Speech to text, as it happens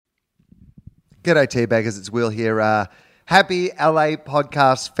G'day, Teabaggers. It's Will here. Happy LA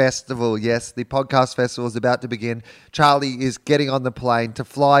Podcast Festival. Yes, the Podcast Festival is about to begin. Charlie is getting on the plane to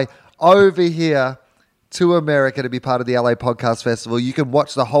fly over here to America to be part of the LA Podcast Festival. You can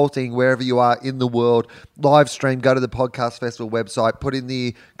watch the whole thing wherever you are in the world. Live stream, go to the Podcast Festival website, put in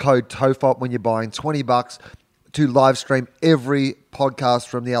the code TOFOP when you're buying $20 to live stream every podcast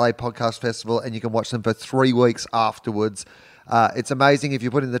from the LA Podcast Festival, and you can watch them for 3 weeks afterwards. It's amazing. If you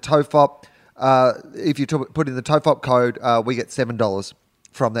put in the TOFOP, put in the TOFOP code, we get $7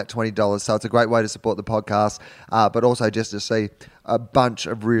 from that $20. So it's a great way to support the podcast, but also just to see a bunch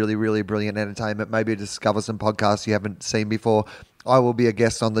of really, really brilliant entertainment, maybe discover some podcasts you haven't seen before. I will be a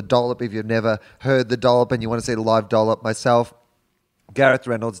guest on The Dollop. If you've never heard The Dollop and you want to see the live Dollop, myself, Gareth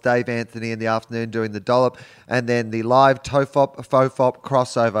Reynolds, Dave Anthony in the afternoon doing The Dollop, and then the live TOFOP, FOFOP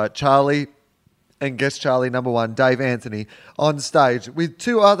crossover, Charlie and Guest Charlie number 1, Dave Anthony, on stage with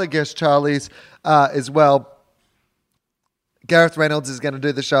 2 other Guest Charlies as well. Gareth Reynolds is going to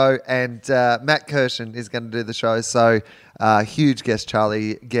do the show, and Matt Kirshen is going to do the show. So huge Guest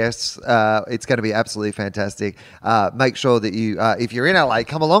Charlie guests. It's going to be absolutely fantastic. Make sure that you, if you're in LA,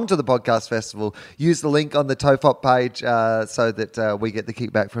 come along to the Podcast Festival. Use the link on the TOFOP page so that we get the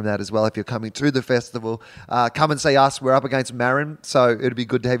kickback from that as well. If you're coming to the festival, come and see us. We're up against Marin, so it'll be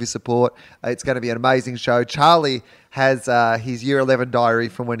good to have your support. It's going to be an amazing show. Charlie has his Year 11 diary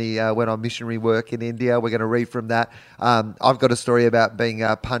from when he went on missionary work in India. We're going to read from that. I've got a story about being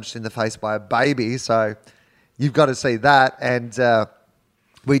punched in the face by a baby, so you've got to see that. And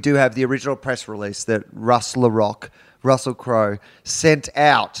we do have the original press release that Russell Crowe, sent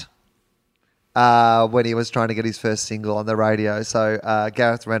out when he was trying to get his first single on the radio. So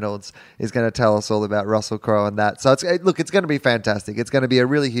Gareth Reynolds is going to tell us all about Russell Crowe and that. So it's going to be fantastic. It's going to be a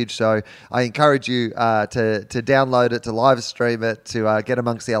really huge show. I encourage you to download it, to live stream it, to get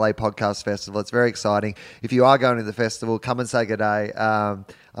amongst the LA Podcast Festival. It's very exciting. If you are going to the festival, come and say good day.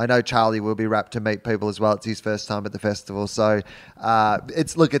 I know Charlie will be rapt to meet people as well. It's his first time at the festival. So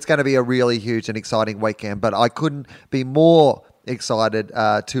it's going to be a really huge and exciting weekend. But I couldn't be more excited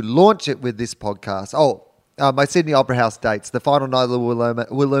to launch it with this podcast. My Sydney Opera House dates, the final night of the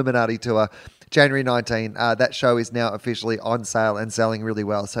Illuminati tour, January 19. That show is now officially on sale and selling really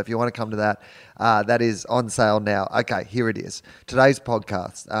well. So if you want to come to that, that is on sale now. Okay, here it is. Today's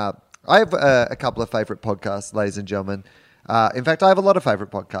podcast. I have a couple of favourite podcasts, ladies and gentlemen. In fact, I have a lot of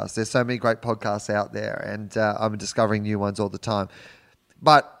favourite podcasts. There's so many great podcasts out there, and I'm discovering new ones all the time.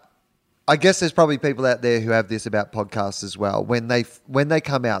 But I guess there's probably people out there who have this about podcasts as well. When they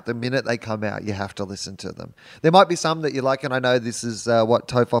come out, the minute they come out, you have to listen to them. There might be some that you like, and I know this is what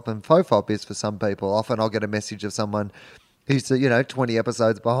TOFOP and FOFOP is for some people. Often I'll get a message of someone who's 20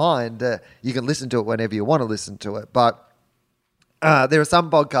 episodes behind. You can listen to it whenever you want to listen to it. But there are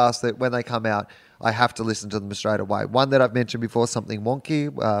some podcasts that when they come out, I have to listen to them straight away. One that I've mentioned before, Something Wonky,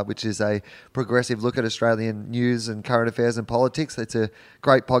 which is a progressive look at Australian news and current affairs and politics. It's a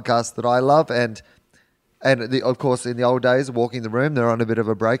great podcast that I love. And of course, in the old days, Walking the Room, they're on a bit of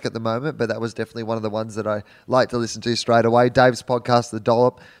a break at the moment, but that was definitely one of the ones that I like to listen to straight away. Dave's podcast, The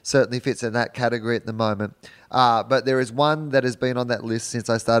Dollop, certainly fits in that category at the moment. But there is one that has been on that list since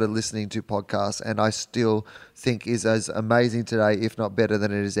I started listening to podcasts, and I still think is as amazing today, if not better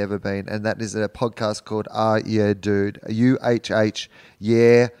than it has ever been. And that is a podcast called Uhh Yeah Dude, UHH,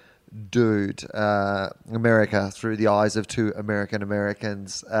 Yeah Dude, America through the eyes of 2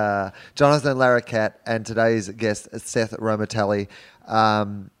 Americans, Jonathan Larroquette and today's guest, Seth Romatelli.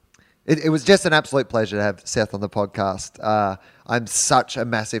 It was just an absolute pleasure to have Seth on the podcast. I'm such a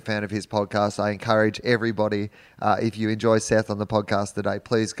massive fan of his podcast. I encourage everybody, if you enjoy Seth on the podcast today,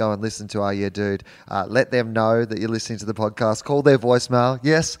 please go and listen to Uhh Yeah Dude. Let them know that you're listening to the podcast. Call their voicemail.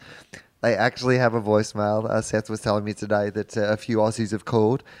 Yes, they actually have a voicemail. Seth was telling me today that a few Aussies have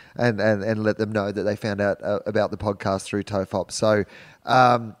called and let them know that they found out about the podcast through TOFOP. So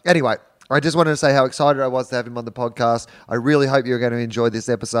anyway, I just wanted to say how excited I was to have him on the podcast. I really hope you're going to enjoy this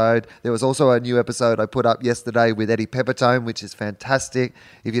episode. There was also a new episode I put up yesterday with Eddie Pepitone, which is fantastic.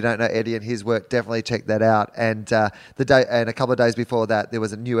 If you don't know Eddie and his work, definitely check that out. And a couple of days before that, there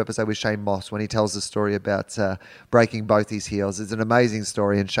was a new episode with Shane Moss when he tells the story about breaking both his heels. It's an amazing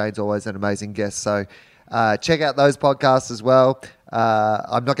story, and Shane's always an amazing guest. So check out those podcasts as well.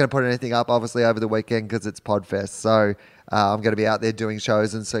 I'm not going to put anything up, obviously, over the weekend because it's Podfest. So I'm going to be out there doing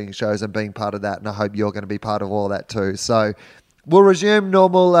shows and seeing shows and being part of that, and I hope you're going to be part of all that too. So we'll resume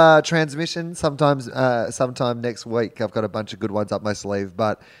normal transmission sometime next week. I've got a bunch of good ones up my sleeve,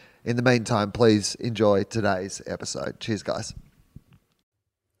 but in the meantime, please enjoy today's episode. Cheers, guys.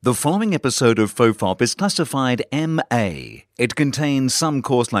 The following episode of FOFOP is classified MA. It contains some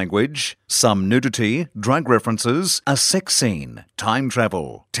coarse language, some nudity, drug references, a sex scene, time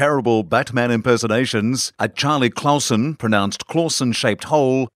travel, terrible Batman impersonations, a Charlie Clausen, pronounced Clausen-shaped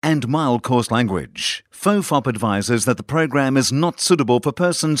hole, and mild coarse language. FOFOP advises that the program is not suitable for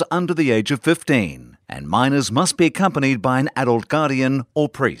persons under the age of 15, and minors must be accompanied by an adult guardian or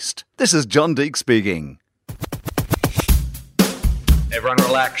priest. This is John Deek speaking. Everyone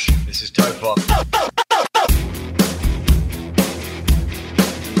relax. This is FOFOP.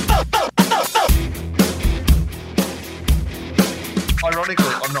 Ironically,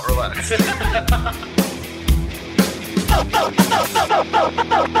 I'm not relaxed.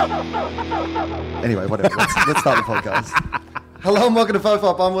 Anyway, whatever. Let's start the podcast. Hello and welcome to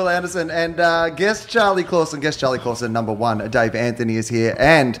FOFOP. I'm Will Anderson and guest Charlie Clausen. Guest Charlie Clausen, number one. Dave Anthony is here.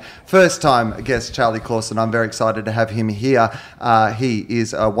 And first time guest Charlie Clausen. I'm very excited to have him here. He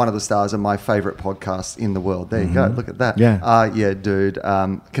is one of the stars of my favourite podcast in the world. There you go. Look at that. Yeah, dude.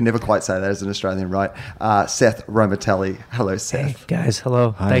 Can never quite say that as an Australian, right? Seth Romatelli. Hello, Seth. Hey, guys.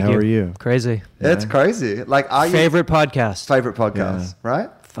 Hello. Hi, Thank how you. are you? Crazy. It's crazy. Like, are you Favorite podcast. favorite podcast,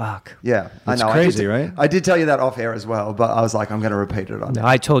 right? Fuck. Yeah, I It's know. crazy, right? I did tell you that off air as well, but I was like, I'm going to repeat it on. No,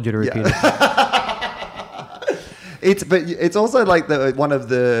 I told you to repeat it. It's also like one of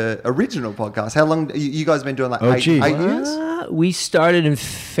the original podcasts. How long you guys have been doing? Like OG. 8 years? We started in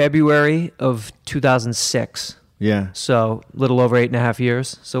February of 2006. Yeah. So a little over 8.5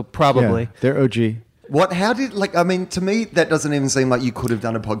 years. So probably. Yeah, they're OG. What? How did I mean, to me, that doesn't even seem like you could have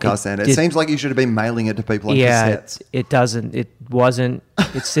done a podcast. And it did- seems like you should have been mailing it to people on Yeah, cassettes. it doesn't. It wasn't.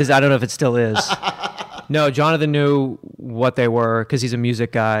 It says, I don't know if it still is. No, Jonathan knew what they were because he's a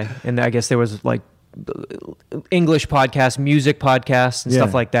music guy. And I guess there was like English podcasts, music podcasts and stuff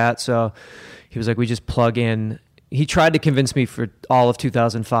Yeah. like that. So he was like, we just plug in. He tried to convince me for all of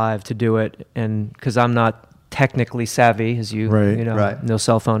 2005 to do it. And because I'm not technically savvy, as you know, Right. no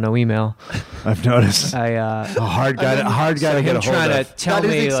cell phone, no email. I've noticed. I A hard guy to so get him a hold trying of. to tell That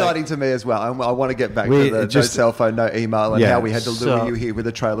is me exciting like, to me as well. I want to get back We to the just- no cell phone, no email, and Yeah. how we had to lure So- you here with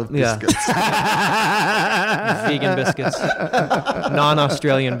a trail of Yeah. biscuits. vegan biscuits,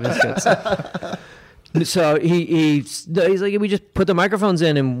 non-Australian biscuits. So he's like, we just put the microphones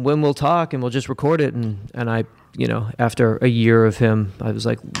in, and when we'll talk, and we'll just record it. And I, after a year of him, I was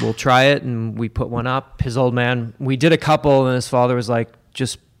like, we'll try it, and we put one up. His old man, we did a couple, and his father was like,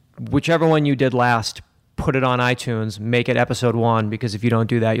 just whichever one you did last, put it on iTunes, make it episode 1, because if you don't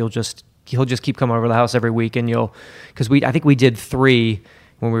do that, he'll just keep coming over to the house every week, and because I think we did 3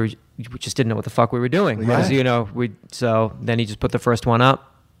 when we just didn't know what the fuck we were doing. Right. Because, so then he just put the first one up.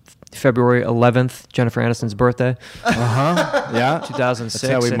 February 11th, Jennifer Aniston's birthday, Yeah. 2006.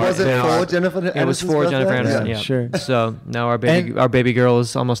 That's how we and marked Was it it. for Jennifer Aniston's It was for Jennifer birthday? Aniston, Yeah, yeah. sure. So now our baby girl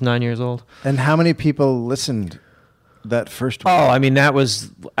is almost 9 years old. And how many people listened that first one? Oh, I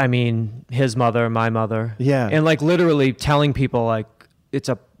mean, his mother, my mother. Yeah. And like literally telling people like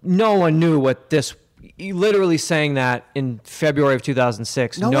no one knew what this, literally saying that in February of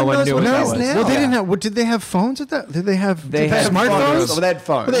 2006. No No one one knows knew what what it that is was. now. Well, they Yeah. didn't have. What did they have phones at that? Did they have? They did had smartphones. Well, they had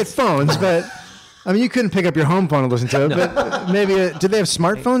phones. Well, they had phones, but I mean, you couldn't pick up your home phone and listen to it. But maybe did they have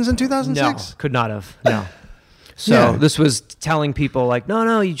smartphones in 2006? No, could not have. No. So Yeah. this was telling people like,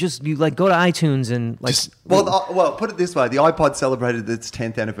 no, you like go to iTunes and like. Well, put it this way: the iPod celebrated its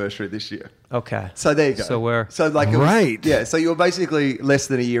 10th anniversary this year. Okay. So there you go. So we're like it was- Right. yeah. So you were basically less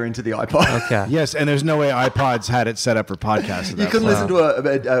than a year into the iPod. okay. Yes, and there's no way iPods had it set up for podcasts. At You that couldn't point.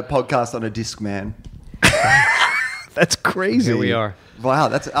 listen to a podcast on a Discman. That's crazy. Here we are. Wow,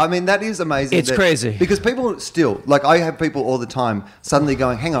 that is amazing. It's crazy. Because people still, like, I have people all the time suddenly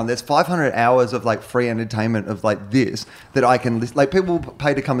going, hang on, there's 500 hours of like free entertainment of like this that I can listen. Like, people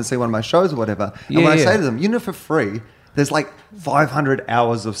pay to come and see one of my shows or whatever. And when I Yeah. say to them, for free, there's like 500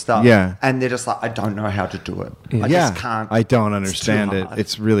 hours of stuff. Yeah. And they're just like, I don't know how to do it. I Yeah, just can't. I don't It's understand too it. hard.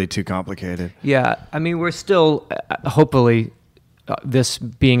 It's really too complicated. Yeah, I mean, we're still hopefully this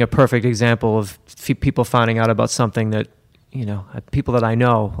being a perfect example of people finding out about something that people that I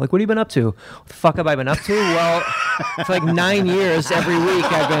know. Like, what have you been up to? What the fuck have I been up to? Well, for like 9 years, every week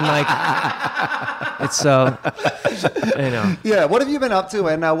I've been like, it's Yeah, what have you been up to,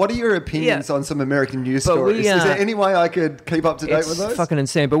 and what are your opinions Yeah. on some American news But stories? we, Is there any way I could keep up to date it's with those? fucking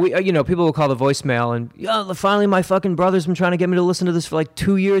insane. But we, people will call the voicemail and finally my fucking brother's been trying to get me to listen to this for like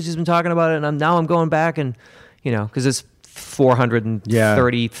 2 years. He's been talking about it, and I'm going back and because it's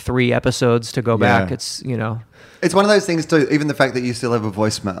 433 episodes to go back. It's It's one of those things too. Even the fact that you still have a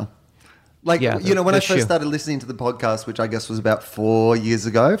voicemail. Like, Yeah, when I the first shoe. started listening to the podcast, which I guess was about 5 years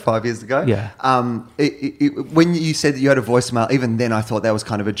ago. Yeah. When you said that you had a voicemail, even then I thought that was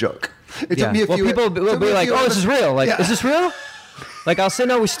kind of a joke. It took me a few... people will be like, "Oh, this is real." Like, is this real? Like, I'll say,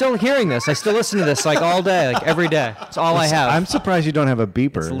 "No, we're still hearing this. I still listen to this like all day, like every day. It's all I have. I'm surprised you don't have a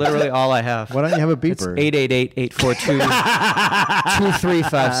beeper. It's literally all I have." Why don't you have a It's beeper?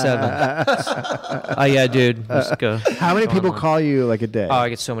 888-842-2357. Oh yeah, dude. Let's go. How many people call you like a day? Oh, I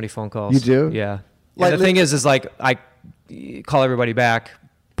get so many phone calls. You do? Yeah. Like, And the thing is like I call everybody back.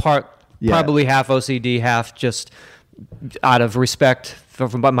 Probably half OCD, half just out of respect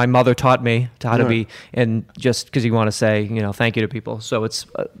from what my mother taught me to how to be, and just because you want to say, thank you to people. So it's,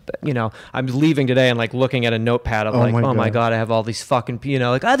 I'm leaving today and like looking at a notepad of like, oh my God, I have all these fucking,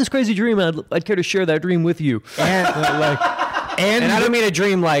 like, I had this crazy dream. I'd care to share that dream with you. And I don't mean a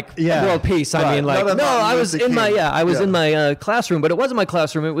dream like world peace. I mean like, no, I was in my classroom, but it wasn't my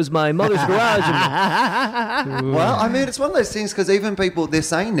classroom. It was my mother's garage. Well, I mean, it's one of those things because even people, they're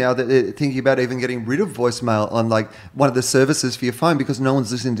saying now that they're thinking about even getting rid of voicemail on like one of the services for your phone because no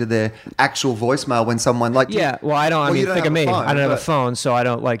one's listening to their actual voicemail when someone like... Yeah, well, I don't, you don't think have of me. a phone, I don't have a phone, so I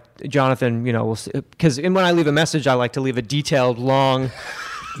don't like, Jonathan, because when I leave a message, I like to leave a detailed, long...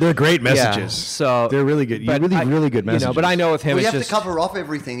 They're great messages. Yeah, so they're really good. Really good messages. But I know with him, Well, you it's have just to cover off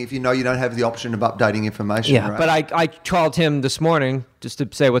everything if you know you don't have the option of updating information. yeah. Right? But I called him this morning just to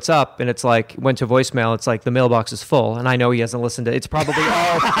say what's up, and it's like went to voicemail. It's like the mailbox is full, and I know he hasn't listened to. It's probably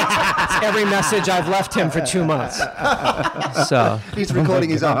it's every message I've left him for 2 months. So he's recording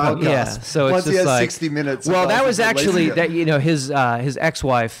his own podcast. yeah, so it's once just he has like 60 minutes. Well, that was he's actually releasing it. that his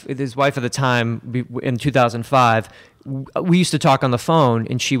ex-wife, his wife at the time in 2005. We used to talk on the phone,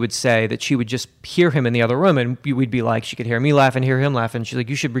 and she would say that she would just hear him in the other room, and we'd be like, she could hear me laugh and hear him laugh, and she's like,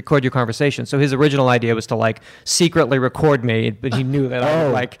 you should record your conversation. So his original idea was to like secretly record me, but he knew that I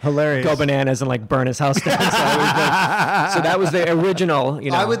would like hilarious. go bananas and like burn his house down. So that was the original.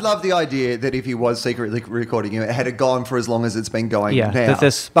 I would love the idea that if he was secretly recording you, it had gone for as long as it's been going Yeah, now.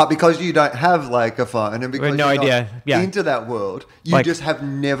 But because you don't have like a phone and because no you're idea. not into that world, you Like- just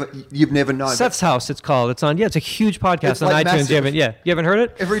you've never known. Seth's House, it's called. It's on. Yeah, it's a huge podcast It's on like iTunes. massive. You haven't heard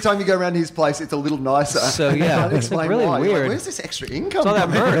it? Every time you go around his place, it's a little nicer. So, yeah, Can't it's explain really why. You're like, weird. where's this extra income? It's all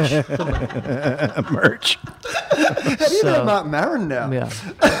that coming merch. merch. How do you know Mark Maron now? Yeah.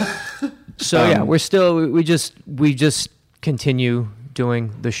 So yeah, we're still we just continue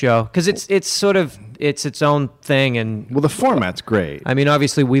doing the show because it's sort of its own thing, and Well, the format's great. I mean,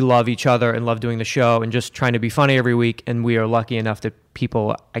 obviously we love each other and love doing the show and just trying to be funny every week, and we are lucky enough that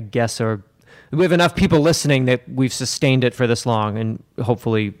people, I guess, we have enough people listening that we've sustained it for this long, and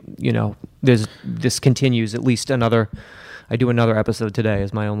hopefully, this continues at least another. I do another episode today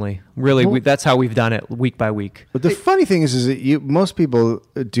is my only that's how we've done it week by week. But the funny thing is that most people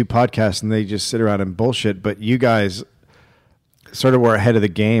do podcasts and they just sit around and bullshit, but you guys sort of were ahead of the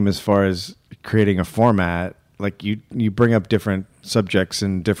game as far as creating a format. Like you bring up different subjects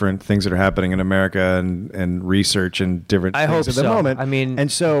and different things that are happening in America and research and different I things hope at the so. moment. I mean-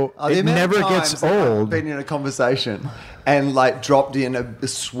 and so The it amount of never times gets that I've old. been in a conversation and like dropped in a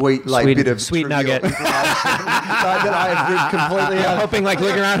sweet bit of sweet trivial nugget. information that I have ripped completely out. Hoping looking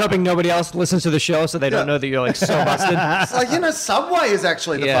around, hoping nobody else listens to the show, so they don't know that you're like so busted. It's like, Subway is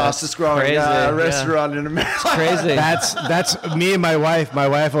actually the Yeah, fastest growing crazy, yeah. restaurant in America. Crazy. That's me and my wife. My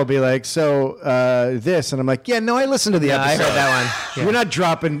wife will be like, "So this," and I'm like, "Yeah, no, I listened to the Yeah, I episode. heard that one. Yeah.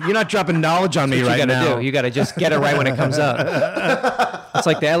 You're not dropping knowledge on me That's what right you gotta now." do. You gotta just get it right when it comes out. It's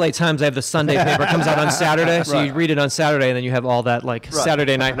like the LA Times. I have the Sunday paper comes out on Saturday, so you read it on Saturday, and then you have all that like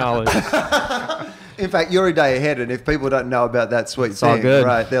Saturday night knowledge. In fact, you're a day ahead, and if people don't know about that sweet thing, all good.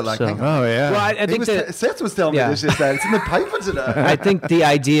 right, they're like, So- hang on. Oh yeah. Well, I think that Seth was telling yeah. me this yesterday. It's in the paper today. I think the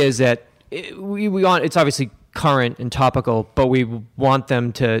idea is that we want it's obviously current and topical, but we want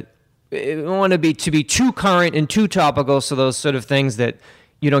them to we want to be too current and too topical. So those sort of things that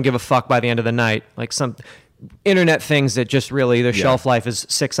you don't give a fuck by the end of the night, like some internet things that just really their shelf life is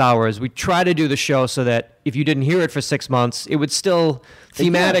 6 hours. We try to do the show so that if you didn't hear it for 6 months, it would still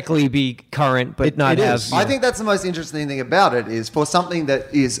thematically be current, but not it have. is. I think that's the most interesting thing about it is for something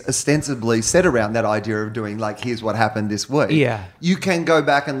that is ostensibly set around that idea of doing like, here's what happened this week. Yeah. You can go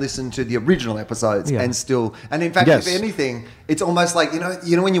back and listen to the original episodes Yeah. and still, and in fact, Yes. if anything, it's almost like,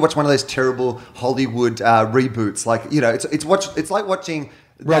 you know when you watch one of those terrible Hollywood reboots, like, it's like watching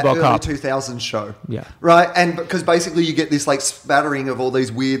that early RoboCop. 2000s show. Yeah. Right? And because basically you get this like spattering of all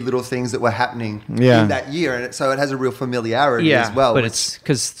these weird little things that were happening Yeah. in that year. And so it has a real familiarity Yeah, as well. but which- it's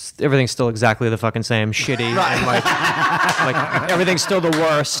because everything's still exactly the fucking same, shitty, and like Like everything's still the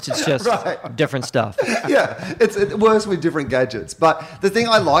worst. It's just different stuff. Yeah, it's worse with different gadgets. But the thing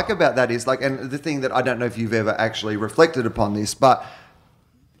I like about that is like, and the thing that I don't know if you've ever actually reflected upon this, but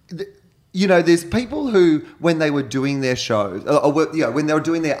you know, there's people who, when they were doing their shows, when they were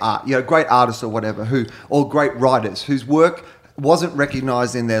doing their art, great artists or whatever, or great writers whose work wasn't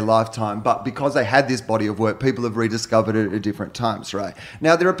recognised in their lifetime, but because they had this body of work, people have rediscovered it at different times, right?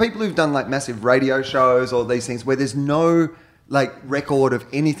 Now, there are people who've done like massive radio shows or these things where there's no like record of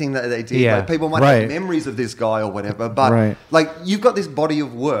anything that they did. Yeah. Like, people might have memories of this guy or whatever, but like you've got this body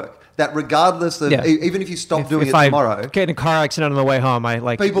of work that regardless of, even if you stop doing it tomorrow, get in a car accident on the way home, I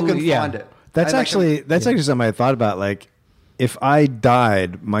like people can find it. That's actually something I thought about. Like, if I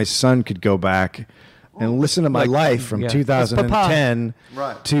died, my son could go back and listen to my life from 2010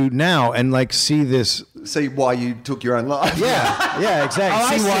 to now and like see why you took your own life. Yeah,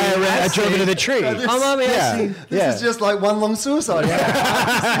 exactly. See why I drove into the tree. This is just like one long suicide.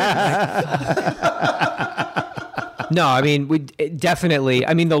 No, I mean, definitely.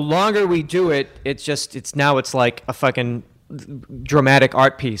 I mean, the longer we do it, it's like a fucking dramatic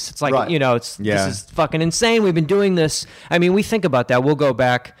art piece. It's like, this is fucking insane. We've been doing this. I mean, we think about that. We'll go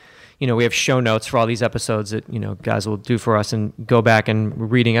back. We have show notes for all these episodes that, guys will do for us and go back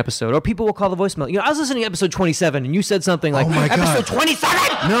and reading episode. Or people will call the voicemail. I was listening to episode 27 and you said something like, episode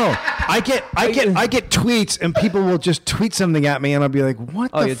 27? No, I get tweets and people will just tweet something at me and I'll be like,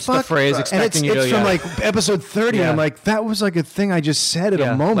 what the fuck? It's the phrase expecting you to. It's from like episode 30 and I'm like, that was like a thing I just said at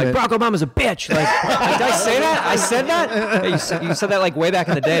a moment. Like, Barack Obama's a bitch. Like, did I say that? I said that? Yeah, you said that like way back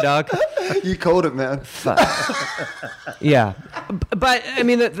in the day, dog. You called it, man. Yeah. But I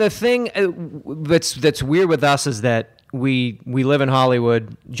mean, the thing that's weird with us is that we live in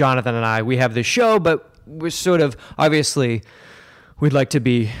Hollywood. Jonathan and I, we have this show, but we're sort of, obviously, we'd like to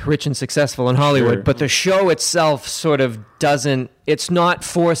be rich and successful in Hollywood, but the show itself sort of doesn't, it's not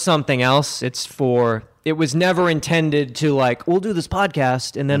for something else. It was never intended to like, we'll do this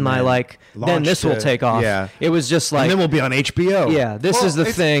podcast and then then this will take off. Yeah. It was just like, and then we'll be on HBO. Yeah, this is the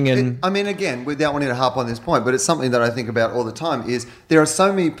thing. And I mean, again, without wanting to harp on this point, but it's something that I think about all the time is there are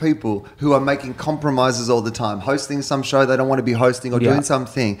so many people who are making compromises all the time, hosting some show they don't want to be hosting or doing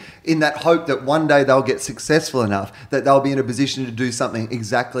something in that hope that one day they'll get successful enough that they'll be in a position to do something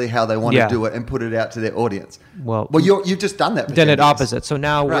exactly how they want to do it and put it out to their audience. Well, you've just done that. Done it opposite. So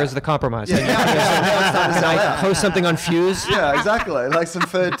now where's the compromise? Yeah. Can I post something on Fuse? Yeah, exactly. Like some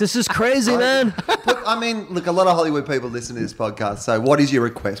food. This is crazy, man. Look, I mean, a lot of Hollywood people listen to this podcast. So, what is your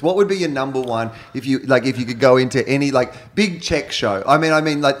request? What would be your number one if you could go into any like big check show? I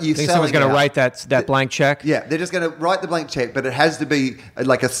mean, like you think someone's going to write that blank check? Yeah, they're just going to write the blank check, but it has to be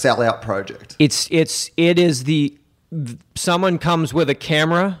like a sellout project. Someone comes with a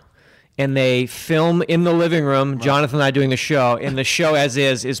camera. And they film in the living room, Jonathan and I doing the show, and the show as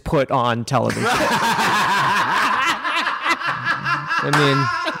is put on television. I mean,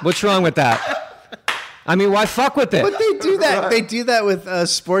 what's wrong with that? I mean, why fuck with it? But they do that. They do that with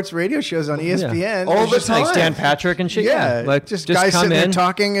sports radio shows on ESPN. All the time. Like Dan Patrick and shit. Yeah. Like, just guys come sitting there in.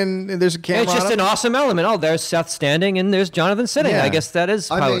 talking and there's a camera. And it's just an awesome element. Oh, there's Seth standing and there's Jonathan sitting. Yeah. I guess that is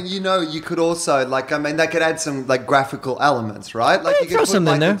I mean, you could also that could add some like graphical elements, right? Like you could throw put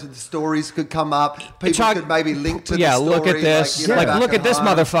something in there. The stories could come up. People could maybe link to the story. Look at this. Look at this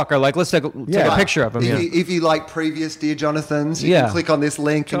motherfucker. Like, let's take a picture of him. If you like previous Dear Jonathans, you can click on this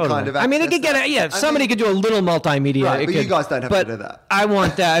link and kind of access it could get somebody could do a little multimedia. Right, but you guys don't have to do that. I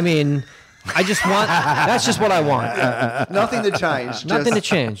want that. I mean, that's just what I want. Nothing to change. Nothing to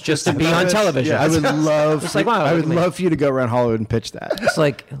change. Just to be on television. Yeah, I would love. It's like, wow, I would love for you to go around Hollywood and pitch that. It's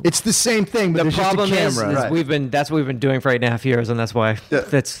like it's the same thing, but the there's problem just a camera. is that's what we've been doing for 8.5 years, and that's why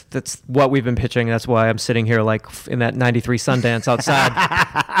that's what we've been pitching. That's why I'm sitting here like in that '93 Sundance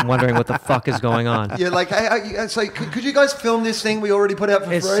outside, wondering what the fuck is going on. Yeah, like, hey, so could you guys film this thing we already put out for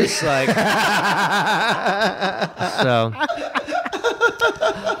free? It's just like so.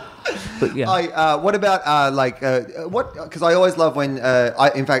 But yeah. What about because I always love when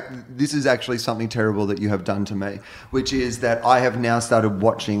in fact this is actually something terrible that you have done to me, which is that I have now started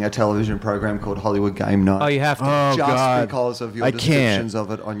watching a television program called Hollywood Game Night. Oh, you have to. Just because of your descriptions of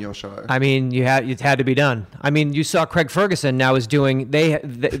it on your show. I mean, it had to be done. I mean, you saw Craig Ferguson now is doing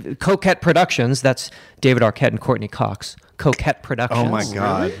the Coquette Productions. That's David Arquette and Courtney Cox. Coquette Productions. Oh my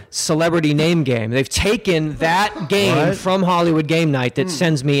God. Celebrity Name Game. They've taken that game from Hollywood Game Night that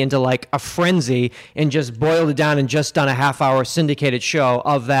sends me into like a frenzy and just boiled it down and just done a half-hour syndicated show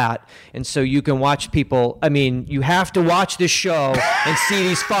of that. And so you can watch people. I mean, you have to watch this show and see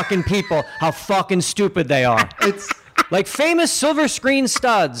these fucking people, how fucking stupid they are. It's like famous silver screen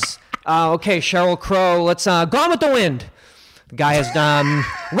studs. Okay, Sheryl Crow. Let's Gone with the Wind. The guy has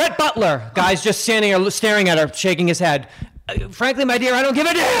Rhett Butler. Guy's just standing there staring at her, shaking his head. Frankly, my dear, I don't give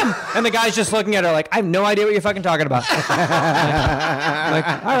a damn. And the guy's just looking at her like, I have no idea what you're fucking talking about. Like,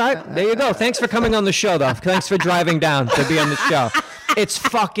 all right, there you go. Thanks for coming on the show, though. Thanks for driving down to be on the show. It's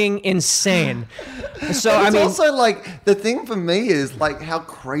fucking insane. So But I it's mean, also like the thing for me is like how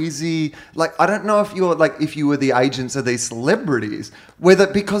crazy. Like I don't know if you're like if you were the agents of these celebrities, whether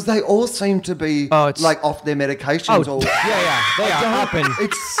because they all seem to be like off their medications. Or they are up and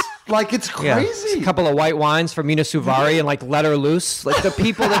it's like it's yeah, crazy. a couple of white wines for Mina Suvari and like Let Her Loose. Like the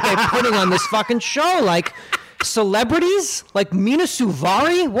people that they're putting on this fucking show, like celebrities, like Mina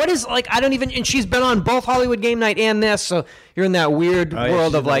Suvari. What is like? I don't even. And she's been on both Hollywood Game Night and this. So you're in that weird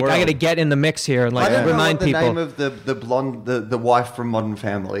world of like, I got to get in the mix here and like I don't remind know what the people. name of the blonde, the wife from Modern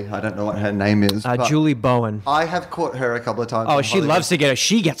Family. I don't know what her name is. but Julie Bowen. I have caught her a couple of times. Oh, on she Hollywood. loves to get it.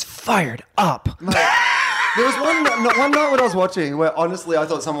 She gets fired up. Mate, there was one night when I was watching where honestly I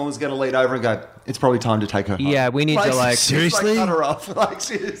thought someone was going to lean over and go, "It's probably time to take her home." Yeah, we need to like seriously? cut her off. Like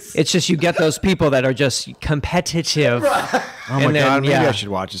she's. It's just you get those people that are just competitive. Oh my god, maybe I should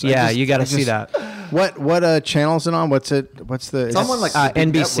watch this. Yeah, you got to see that. What channel is it on? What's the Someone like the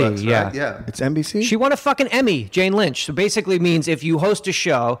big NBC, networks, yeah. right? Yeah. It's NBC? She won a fucking Emmy, Jane Lynch. So basically means if you host a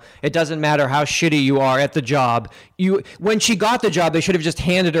show, it doesn't matter how shitty you are at the job. When she got the job, they should have just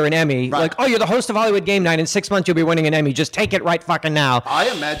handed her an Emmy. Right. Like, oh, you're the host of Hollywood Game Night. In 6 months, you'll be winning an Emmy. Just take it right fucking now. I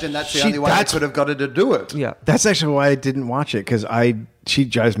imagine that's the only way they could have got her to do it. Yeah. That's actually why I didn't watch it because she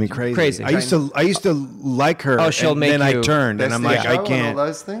drives me crazy. Crazy. I used to like her. Oh, she'll and make then you I turned and Best I'm in like, Show I and can't. all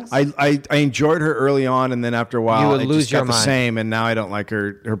those things? I enjoyed her early on, and then after a while, You would it lose just got your the mind. same. And now I don't like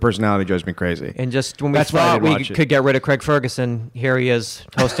her. Her personality drives me crazy. And just when we That's why I thought didn't we watch it. could get rid of Craig Ferguson, here he is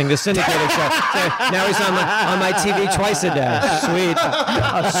hosting the syndicated show. So now he's on my TV twice a day. Sweet.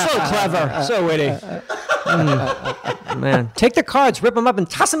 Oh, so clever. So witty. Man, take the cards, rip them up, and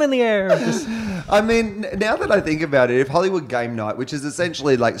toss them in the air. I mean, now that I think about it, if Hollywood Game Night, which is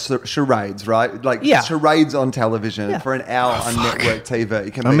essentially like charades, right? Like charades on television for an hour on network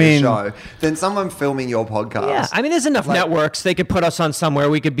TV can be a show, then someone filming your podcast. Yeah, I mean, there's enough networks they could put us on somewhere.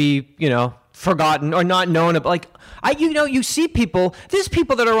 We could be, forgotten or not known. Like, you see people. There's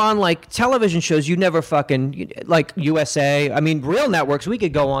people that are on like television shows you never fucking like USA. I mean, real networks. We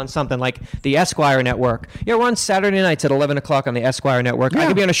could go on something like the Esquire network. We're on Saturday nights at 11 o'clock on the Esquire network. I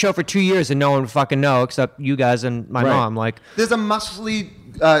could be on a show for 2 years and no one would fucking know except you guys and my mom. Like, there's a muscly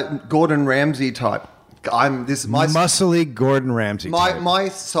Gordon Ramsay type. Muscly Gordon Ramsay. My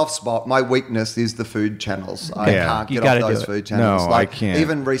soft spot, my weakness is the food channels. I can't You get gotta off do those it. food channels. No, I can't.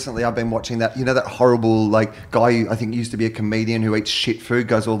 Even recently, I've been watching that. That horrible guy. Who I think used to be a comedian who eats shit food,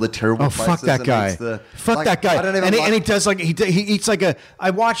 goes all the terrible places. Fuck that and guy. eats the, Fuck that guy. I don't even and he does like he eats like a.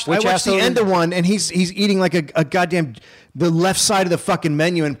 I watched the asshole? end of one, and he's eating like a goddamn the left side of the fucking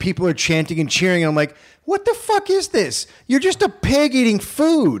menu, and people are chanting and cheering, and I'm like, what the fuck is this? You're just a pig eating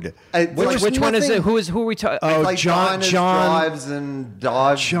food. which one is it? Who are we talking? Oh, like John. drives and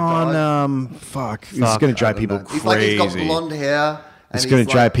dives. Fuck. This is going to drive people He's crazy. he's got blonde hair. It's going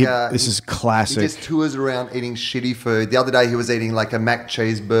to drive people. This is classic. He just tours around eating shitty food. The other day he was eating like a mac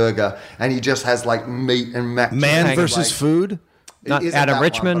cheeseburger, and he just has like meat and mac. Man cheese, versus like, food. Not isn't Adam that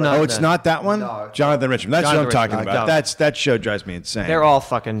Richmond. one, but Oh, it's not that one? No. Jonathan Richmond. That's Jonathan what I'm talking Richmond. about. No. That show drives me insane. They're all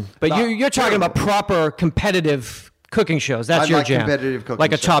fucking. But you're talking about proper competitive cooking shows. That's I your like jam. competitive cooking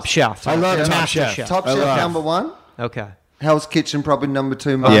like a shows. Top Chef. I love Top Master Chef. Top I Chef love- number one. Okay. Hell's Kitchen probably number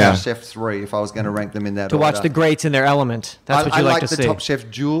two. Yeah. Master Chef 3 if I was going to rank them in that To order. watch the greats in their element. That's what you I like like to the see. Top Chef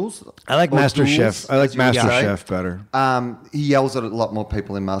Jules. I like or Master Jules, Chef. I like as you would Master say. Chef better. He yells at a lot more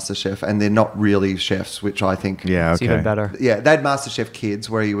people in Master Chef, and they're not really chefs, which I think. Yeah, It's okay. even better. Yeah, they had Master Chef Kids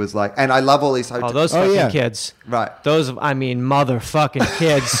where he was like, and I love all these hotels. Oh, those Oh, fucking yeah. kids. Right. Those, motherfucking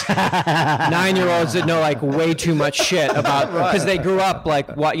kids. 9-year-olds that know like way too much shit about, because they grew up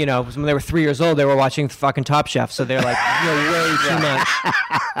like, when they were 3 years old, they were watching fucking Top Chef. So they're like, way too much.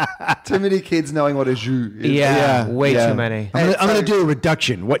 Too many kids knowing what a jus is. Yeah, way yeah. too many. I'm going to do a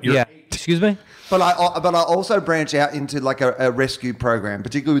reduction. What you're. Yeah. Excuse me? But I also branch out into like a rescue program,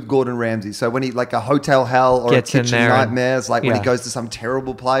 particularly with Gordon Ramsay. So when he like a hotel hell or Gets a in kitchen there and- nightmares, like when he yeah. goes to some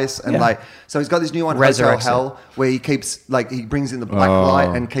terrible place and Yeah. so he's got this new one, Resurrects Hotel Hell, where he keeps he brings in the black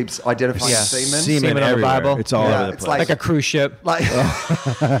light and keeps identifying Yeah. semen. Semen on the everywhere. Bible. It's all Yeah, over the it's place. Like a cruise ship. Like,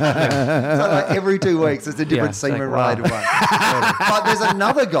 so like every 2 weeks, it's a different it's like, semen wow. related one. But there's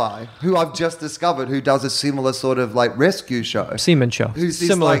another guy who I've just discovered who does a similar sort of like rescue show. Semen show. Who's this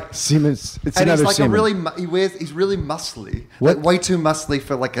Similar. like Semen It's and another he's like semen. he's really muscly, What? like way too muscly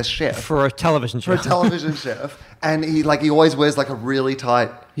for like a chef, For a television show. for a television chef, and he always wears like a really tight.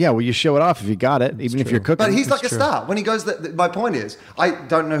 Yeah, well, you show it off if you got it, even if you're cooking. But he's like a star. When he goes, my point is, I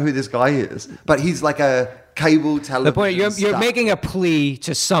don't know who this guy is, but he's like a cable television. The point, you're star. making a plea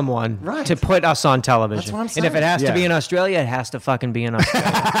to someone Right. to put us on television. That's what I'm And if it saying. has to be Yeah. in Australia, it has to fucking be in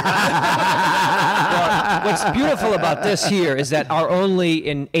Australia. Well, what's beautiful about this here is that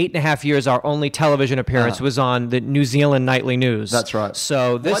in 8.5 years, our only television appearance was on the New Zealand Nightly News. That's right.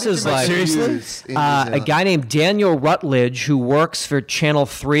 So Why this did is you make like news in New a Zealand? guy named Daniel Rutledge who works for Channel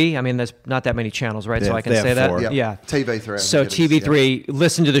 3. I mean, there's not that many channels, right? So Yeah, I can they have say that. 4. Yeah. TV3. I So think it is, TV3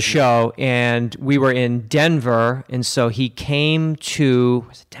 listened to the show, and we were in Denver, and so he came to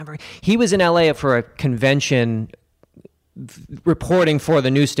was it Denver? He was in LA for a convention reporting for the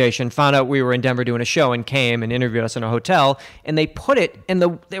news station, found out we were in Denver doing a show, and came and interviewed us in a hotel, and they put it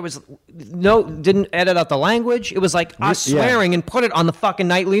there was didn't edit out the language. It was like us Yeah. swearing and put it on the fucking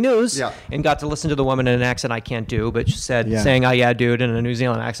nightly news. Yeah. And got to listen to the woman in an accent I can't do, but she said Yeah. saying "Oh yeah, dude" in a New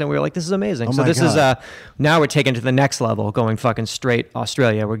Zealand accent. We were like, this is amazing. Oh So my this is God. now we're taking it to the next level, going fucking straight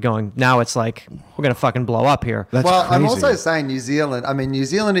Australia. We're going now. It's like we're gonna fucking blow up here. That's well, I'm crazy. also saying New Zealand. I mean, New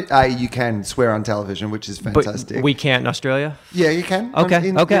Zealand, you can swear on television, which is But fantastic. we can't in Australia. Yeah, you can.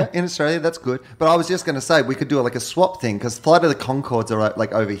 Okay, okay. In Australia, that's good. But I was just going to say we could do like a swap thing because Flight of the Conchords are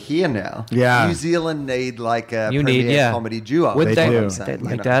like over here now. Yeah. New Zealand need like a You premier need, yeah. comedy duo. Would They they? do. I'm saying, They'd you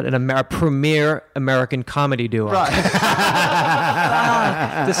like know. that? A premier American comedy duo. Right.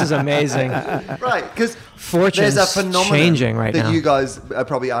 This is amazing. Right, because Fortune's there's a phenomenon changing right that now. you guys are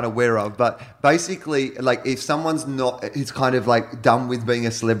probably unaware of. But basically, like if someone's not, it's kind of like done with being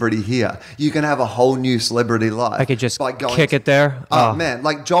a celebrity here, you can have a whole new celebrity life. I could just by going kick it there. Oh, man,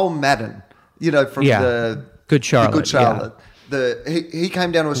 like Joel Madden, from Yeah. the Good Charlotte, the Good Charlotte. He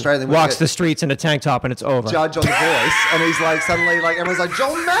came down to Australia and Walks the streets in a tank top and it's over. judge on The Voice, and he's like suddenly like everyone's like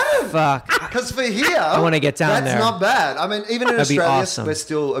Joel Madden. Fuck. Because for here, I wanna get down there. That's not bad. I mean, even in That'd be Australia, awesome. we're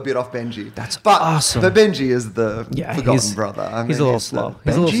still a bit off Benji. That's but, awesome. But Benji is the Yeah, forgotten brother. I he's mean, a little the- slow.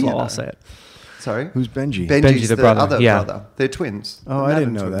 He's a little Benji, slow. you I'll know. say it. Sorry, Who's Benji? Benji's the brother, other yeah. brother. They're twins. Oh, I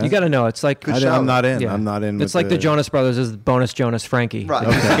didn't know that. You got to know. It's like I'm not in. Yeah. I'm not in. It's with like the Jonas Brothers is bonus Jonas Frankie. Right.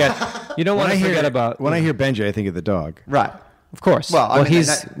 You forget. You don't When want I to hear forget about. when I hear Benji, I think of the dog. Right. Of course. Well, I mean,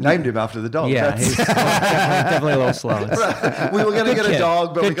 he's they named him after the dog. yeah. That's- He's definitely a little slow. It's- we were going to Good get kid. a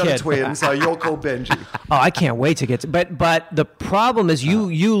dog, but we Good got a kid. twin, so you're called Benji. Oh, I can't wait to get to. But the problem is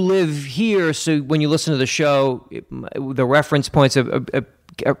you live here, so when you listen to the show, the reference points of.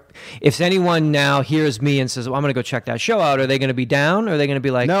 If anyone now hears me and says, well, I'm going to go check that show out, are they going to be down? Or are they going to be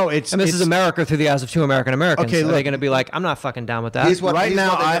like, No, and this is America through the eyes of two American Americans. Okay, Are they look. going to be like, I'm not fucking down with that? Here's what- Right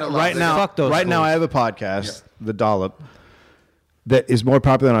now, they're I gonna love. Fuck those right now, fools. I have a podcast, The Dollop, that is more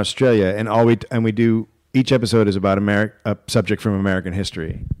popular in Australia, and we do each episode is about a subject from American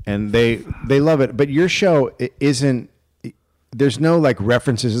history, and they love it. But your show isn't. There's no like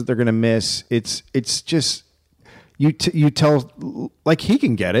references that they're going to miss. It's just. You tell like he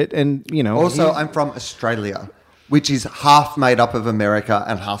can get it, and Also, I'm from Australia, which is half made up of America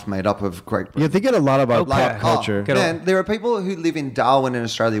and half made up of Great Britain. yeah, they get a lot about Okay. pop culture. Good. Man, there are people who live in Darwin in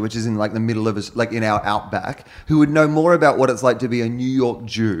Australia, which is in like the middle of us, like in our outback, who would know more about what it's like to be a New York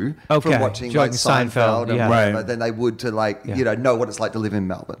Jew Okay. from watching Joking like Seinfeld and yeah. whatever Right. than they would to like Yeah. know what it's like to live in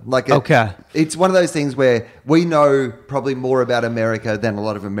Melbourne. Like, Okay. it's one of those things where we know probably more about America than a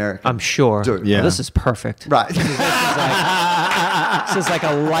lot of Americans. I'm sure. do. Yeah. Well, this is perfect. Right. This is like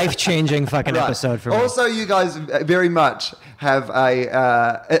a life-changing fucking Right. episode for me. Also, you guys very much have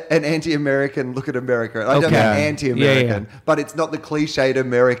an anti-American look at America. I don't Okay. mean Yeah. anti-American, Yeah. but it's not the cliched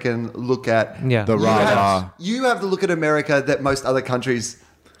American look at. Yeah. The You rah-rah. you have the look at America that most other countries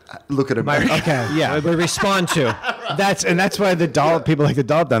look at America. Okay. Yeah. We respond to. That's why the Dollop people like the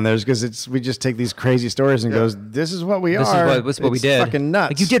Dollop down there is because we just take these crazy stories and goes, this is what we This are. is what we It's did. Fucking nuts.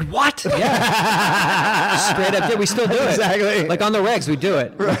 Like you did what? Yeah. Straight up did. We still do it. Exactly. Like on the regs, we do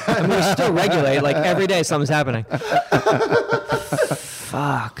it. I mean, we still regulate. Like every day something's happening.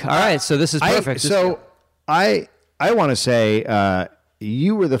 Fuck. All right. So this is perfect. I want to say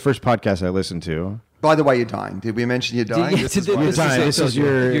you were the first podcast I listened to. By the way, you're dying. Did we mention you're dying? Yeah, This is did- why- this is- This is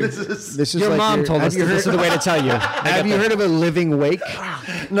your. This is Your like mom told have us you that this is the way to tell you. Have you heard of a living wake?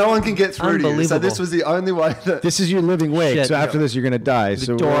 no one can get through to you. So Unbelievable. this was the only way that. This is your living wake. Shit. So after this, you're gonna die. The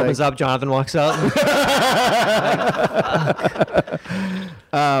so door we're like- opens up. Jonathan walks out.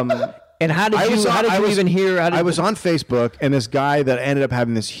 And how did you even hear? I was on Facebook, and this guy that I ended up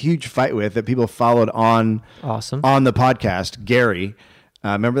having this huge fight with that people followed on Awesome. on the podcast, Gary.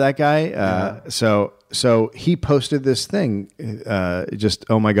 Remember that guy? So so he posted this thing, just,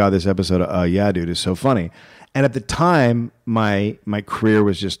 oh my God, this episode of Yeah Dude is so funny. And at the time, my career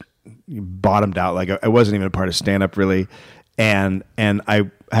was just bottomed out. Like I wasn't even a part of stand-up really. And I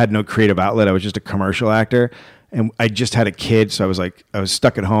had no creative outlet. I was just a commercial actor. And I just had a kid. So I was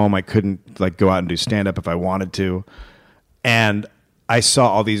stuck at home. I couldn't like go out and do stand-up if I wanted to. And I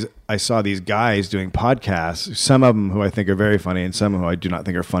saw these guys doing podcasts, some of them who I think are very funny and some who I do not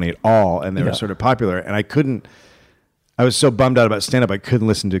think are funny at all. And they were sort of popular. And I was so bummed out about stand-up, I couldn't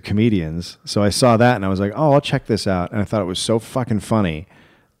listen to comedians. So I saw that and I was like, oh, I'll check this out. And I thought it was so fucking funny.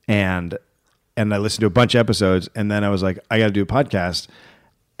 And I listened to a bunch of episodes. And then I was like, I got to do a podcast.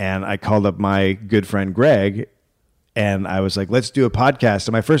 And I called up my good friend Greg. And I was like, let's do a podcast.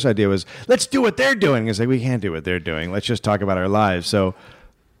 And my first idea was, let's do what they're doing. It's like, we can't do what they're doing. Let's just talk about our lives. So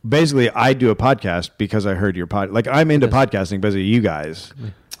basically, I do a podcast because I heard your Like, I'm into podcasting because of you guys.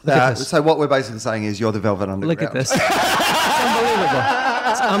 So what we're basically saying is you're the Velvet Underground. Look at this. It's unbelievable.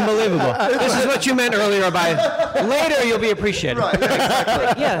 It's unbelievable. This is what you meant earlier by later you'll be appreciated. Right,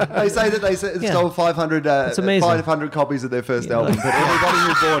 exactly. Yeah. They say that they sold 500 copies of their first album, but everybody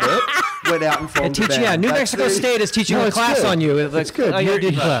who bought it went out and formed a band. New Mexico State is teaching a class on you. It's good.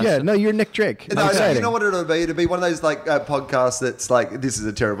 You're Nick Drake. No, you know what it'll be? It'll be one of those like podcasts that's like, this is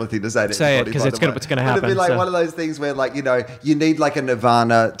a terrible thing to say to say anybody, it because it's going to happen. It'll be like one of those things where like, you know, you need like a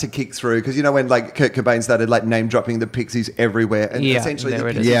Nirvana to kick through, because you know when like Kurt Cobain started like name dropping the Pixies everywhere, and essentially the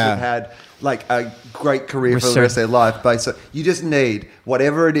Pixies have had like a great career for the rest of their life. But so you just need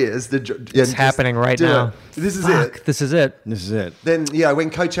whatever it is. It's happening right now. This is it. This is it. This is it. Then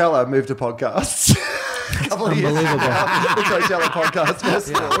when Coachella moved to podcasts, a couple of years ago, the Coachella podcast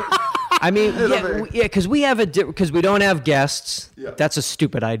festival. I mean, because because we don't have guests. Yeah. That's a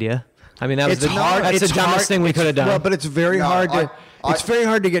stupid idea. I mean, that's the dumbest thing we could have done. Well, but it's very hard to. It's very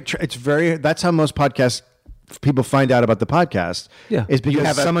hard to get. That's how most podcasts people find out about the podcast. Yeah, is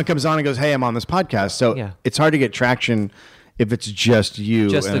because someone comes on and goes, "Hey, I'm on this podcast." So it's hard to get traction if it's just you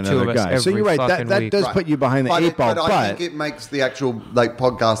and another guy. So you're right. That does put you behind the eight ball. But I think it makes the actual like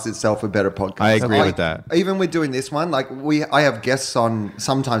podcast itself a better podcast. I agree with that. Even with doing this one, like I have guests on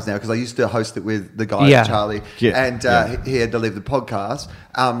sometimes now because I used to host it with the guy Charlie, and he had to leave the podcast.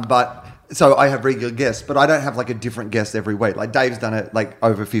 But so I have regular guests, but I don't have like a different guest every week. Like Dave's done it like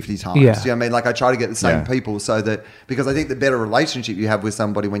over 50 times. Yeah. You know what I mean? Like I try to get the same people so that, because I think the better relationship you have with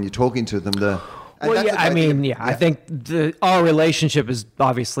somebody when you're talking to them, I think our relationship is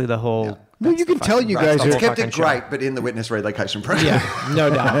obviously the whole. Yeah. Well, you can tell you guys have kept it great, but in the witness relocation program. Yeah, no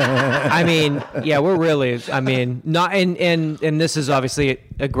doubt. I mean, we're really. I mean, not and this is obviously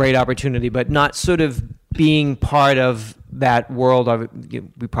a great opportunity, but not sort of being part of that world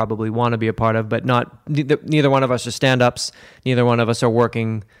we probably want to be a part of, but not. Neither one of us are stand-ups. Neither one of us are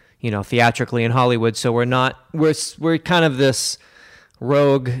working, theatrically in Hollywood. So we're not. We're kind of this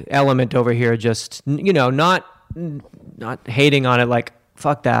rogue element over here. Just not hating on it like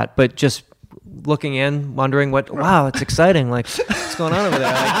fuck that, but just looking in, wondering wow, it's exciting. Like, what's going on over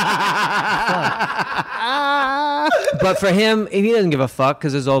there? But for him, he doesn't give a fuck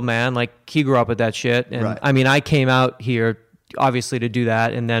because his old man, like, he grew up with that shit. And I mean, I came out here obviously to do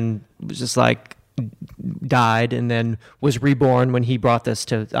that, and then was just like died, and then was reborn when he brought this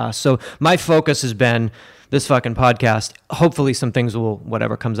to us. So my focus has been this fucking podcast. Hopefully some things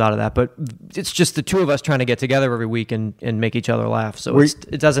whatever comes out of that, but it's just the two of us trying to get together every week and make each other laugh. So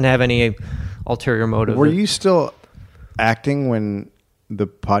it doesn't have any ulterior motive. Were you still acting when the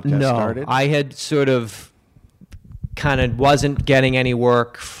podcast started? I had sort of kind of wasn't getting any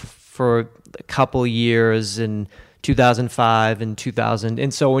work for a couple years in 2005 and 2000.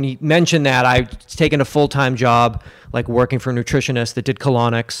 And so when he mentioned that, I'd taken a full-time job, like working for a nutritionist that did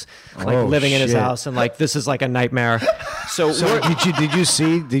colonics, like living in his house, and like this is like a nightmare. So did you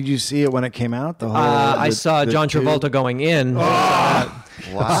see it when it came out? I saw John Travolta going in. Wow!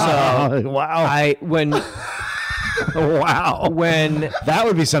 Wow! When that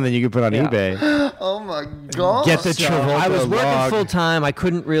would be something you could put on eBay. Oh my god! Get the Travolta. I was working full time. I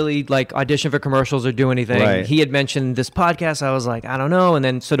couldn't really like audition for commercials or do anything. Right. He had mentioned this podcast. I was like, I don't know. And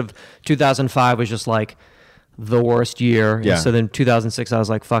then sort of 2005 was just like the worst year. Yeah. And so then 2006, I was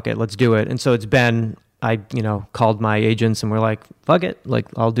like, fuck it, let's do it. And so it's been. I, called my agents and we're like, fuck it. Like,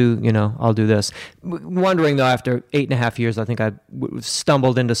 I'll do this. Wondering though, after 8.5 years, I think I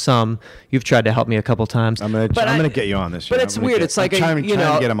stumbled into some. You've tried to help me a couple times. I'm gonna get you on this. But it's weird. It's like, trying to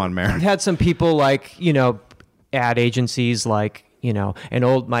get him on Merit. I've had some people like, ad agencies like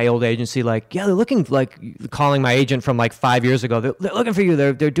my old agency, like, yeah, they're looking, like, calling my agent from like 5 years ago. They're looking for you.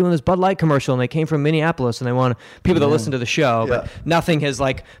 They're doing this Bud Light commercial, and they came from Minneapolis, and they want people to listen to the show. Yeah. But nothing has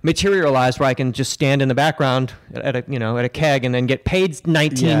like materialized where I can just stand in the background at a keg and then get paid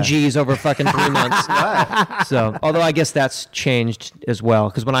 19 G's over fucking 3 months. Right. So, although I guess that's changed as well,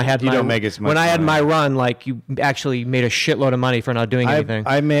 because when I had don't make as much when I had money. my run, like, you actually made a shitload of money for not doing anything.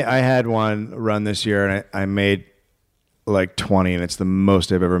 I had one run this year, and I made like 20, and it's the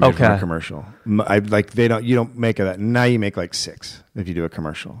most I've ever made for a commercial. You don't make that now. You make like 6 if you do a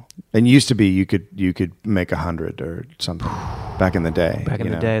commercial. And used to be you could make 100 or something back in the day. Back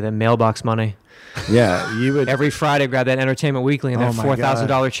in the day, the mailbox money. Yeah, you would Every Friday, grab that Entertainment Weekly and that my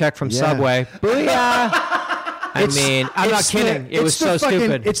 $4,000 check from Yeah. Subway. Booyah! I'm not kidding. It was so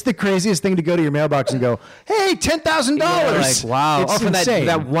stupid. It's the craziest thing to go to your mailbox and go, "Hey, $10,000." Like, wow. It's From insane.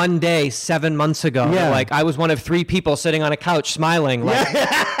 that one day 7 months ago. Yeah. Like, I was one of 3 people sitting on a couch smiling. Like,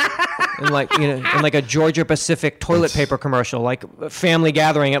 and like, in like a Georgia Pacific toilet paper commercial, like a family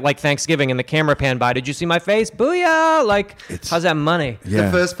gathering at like Thanksgiving, and the camera panned by. Did you see my face? Booyah! Like, how's that money? Yeah.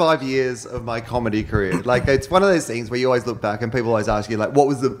 The first 5 years of my comedy career, like, it's one of those things where you always look back and people always ask you, like, what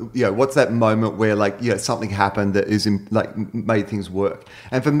was what's that moment where, like, something happened that made things work.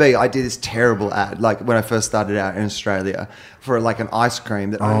 And for me, I did this terrible ad, like, when I first started out in Australia, for like an ice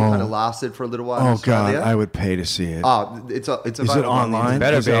cream that only kind of lasted for a little while in Oh Australia. God, I would pay to see it. Oh, it's Is it available on the online? internet.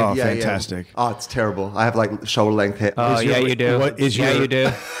 Better be. Oh, Yeah, yeah. fantastic. Oh, it's terrible. I have like shoulder length hair. Oh, Is yeah, your- you do. what is yeah, your- you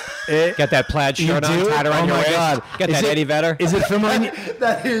do. Get that plaid You shirt on, do? tied around Oh your my waist. God. Get Is that it- Eddie Vedder. Is it from on?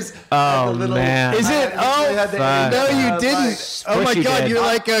 That is. Oh, like a little, man. Is it? Oh, had the fuck. No, you like, didn't. Oh my Wish you God, did. you're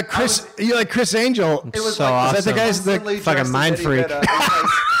like Chris. You're like Chris Angel. It was So like awesome. Is that the guy's the constantly fucking dressed as mind Eddie freak. Vedder in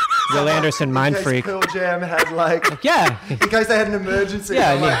case- Will Anderson mind in case freak. Pearl Jam had like. Yeah. In case they had an emergency.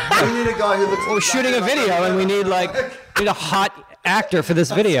 Yeah, I'm like, we need a guy who looks. We're shooting a video, and we need a hot actor for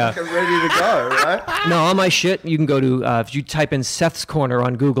this video. ready to go, right? No, all my shit, you can go to, if you type in Seth's Corner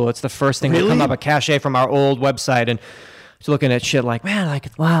on Google, it's the first thing that Really? come up, a cache from our old website. And just looking at shit like, man, like,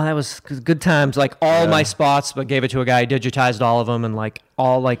 wow, that was good times. Like, all my spots, but gave it to a guy, digitized all of them, and like,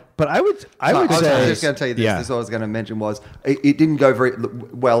 all like, But I would I was say. just going to tell you this. Yeah. This is what I was going to mention was it didn't go very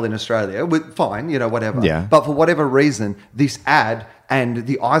well in Australia. Fine, whatever. Yeah. But for whatever reason, this ad and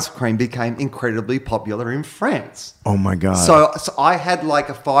the ice cream became incredibly popular in France. Oh my God. So I had like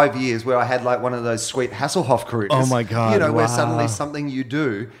a 5 years where I had like one of those sweet Hasselhoff careers. Oh my God, Where wow. suddenly something you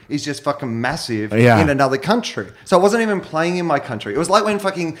do is just fucking massive Yeah. in another country. So I wasn't even playing in my country. It was like when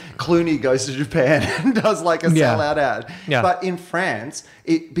fucking Clooney goes to Japan and does like a Yeah. sellout ad. Yeah. But in France,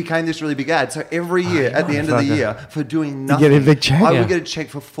 it became this really big ad. So every year, at the end of the year, for doing nothing, get a big check? I Yeah. would get a check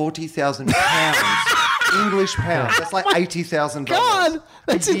for 40,000 pounds. English pounds. That's like $80,000. God,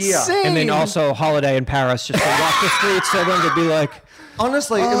 that's a year. insane. and then also holiday in Paris, just to walk the streets, everyone could be like,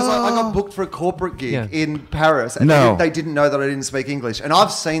 Honestly, it was like I got booked for a corporate gig Yeah. in Paris, and No. they didn't know that I didn't speak English. And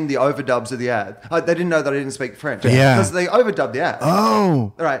I've seen the overdubs of the ad. They didn't know that I didn't speak French. Yeah. Because they overdubbed the ad.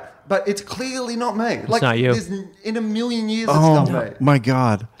 Oh. All right. But it's clearly not me. It's not you. In a million years, it's Oh not me. my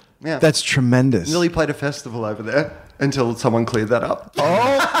God. Yeah. That's tremendous. Nearly played a festival over there until someone cleared that up.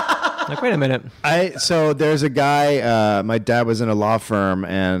 like, wait a minute. So there's a guy. My dad was in a law firm,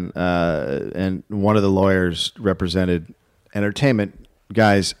 and one of the lawyers represented entertainment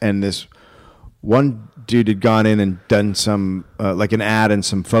guys, and this one dude had gone in and done some like an ad and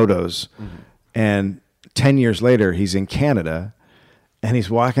some photos, and 10 years later he's in Canada, and he's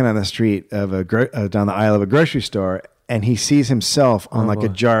walking on the street of down the aisle of a grocery store, and he sees himself on like a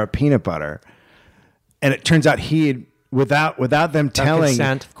jar of peanut butter, and it turns out he had. Without them telling,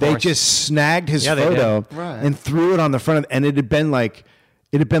 consent, of they course. just snagged his Yeah, they photo did. Right. and threw it on the front of, and it had been like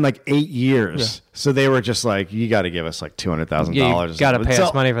 8 years. So they were just like, you got to give us like $200,000. Yeah, you gotta pay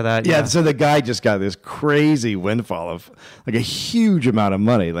us money for that, Yeah. yeah. So the guy just got this crazy windfall of like a huge amount of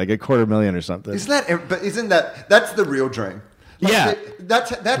money, like $250,000 or something. Isn't that's the real dream? Yeah.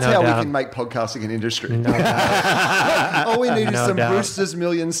 That's No how doubt. we can make podcasting an industry. No doubt. All we need is No some doubt. Brewster's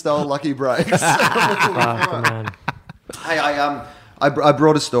Million style lucky breaks. Fuck, man. Hey, I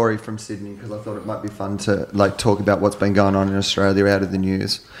brought a story from Sydney because I thought it might be fun to like talk about what's been going on in Australia out of the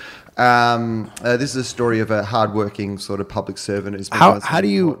news. This is a story of a hardworking sort of public servant who's been doing How something do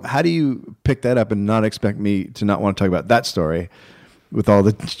you important. pick that up and not expect me to not want to talk about that story with all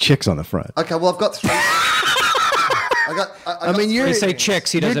the chicks on the front? Okay, well I've got three. I mean, you're When you say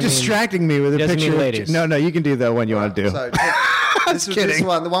chicks, he You're doesn't mean... distracting me with a doesn't picture. mean of ladies. No, you can do that one you want to do. So, this is this kidding.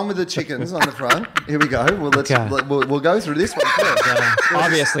 one, the one with the chickens on the front. Here we go. Well, Okay. we'll go through this one first.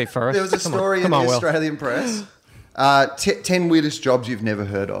 Obviously first. There was a story in Come the on, Will. Australian press. 10 weirdest jobs you've never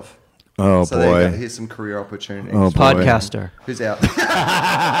heard of. Oh, so there you boy. go. Here's some career opportunities. Oh, boy. Podcaster. Who's out?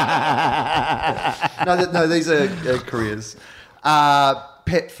 no, these are careers.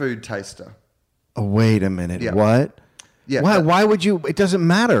 Pet food taster. Oh, wait a minute. Yeah. What? Yeah. Why would you? It doesn't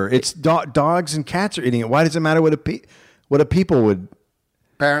matter. It's dogs and cats are eating it. Why does it matter what a people would?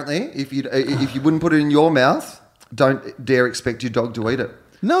 Apparently, if you wouldn't put it in your mouth, don't dare expect your dog to eat it.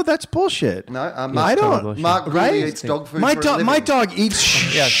 No, that's bullshit. No, I don't. bullshit. Mark really Right? eats dog food. My for a dog, living. my dog eats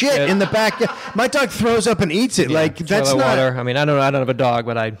shit in the back. My dog throws up and eats it. Like that's Toilet not. water. I mean, I don't have a dog,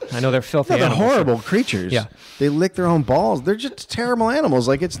 but I know they're filthy. No, they're animals. horrible creatures. Yeah. They lick their own balls. They're just terrible animals.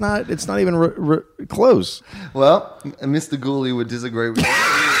 Like it's not even close. Well, Mr. Gooley would disagree with you.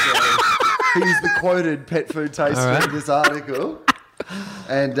 He's the quoted pet food taster All right. in this article.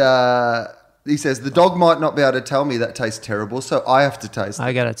 And he says, the dog might not be able to tell me that tastes terrible, so I have to taste it.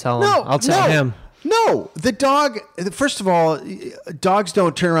 I gotta tell him. No, I'll tell him. No, the dog. First of all, dogs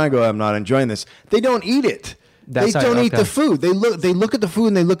don't turn around and go, "I'm not enjoying this." They don't eat it. That's they don't eat okay. the food. They look at the food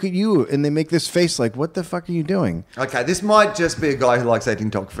and they look at you and they make this face like, "What the fuck are you doing?" Okay, this might just be a guy who likes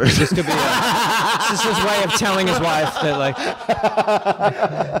eating dog food. This could be this is his way of telling his wife that like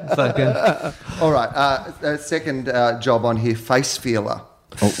fucking All right, second job on here, face feeler.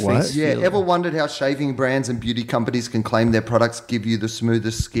 Oh, what? Yeah, ever wondered how shaving brands and beauty companies can claim their products give you the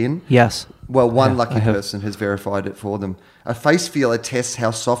smoothest skin? yes. Well, one Yeah, lucky I have. person has verified it for them. A face feeler tests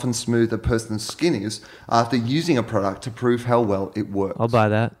how soft and smooth a person's skin is after using a product to prove how well it works. I'll buy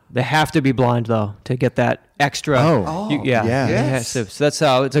that. They have to be blind though to get that extra. Oh. Yeah. Yeah. Yes. So that's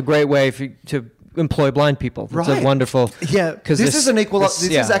how it's a great way to employ blind people. It's Right. a wonderful. Yeah, because This is an equal. This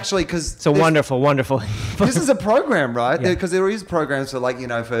is actually because It's a wonderful. This is a program, right? Yeah. Because there is programs for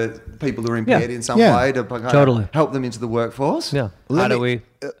for people who are impaired in some Yeah. way to kind of Totally. help them into the workforce. Yeah. Let How me- do we?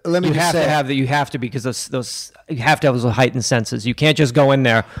 let me You just have say- to have that. You have to because those you have to have those heightened senses. You can't just go in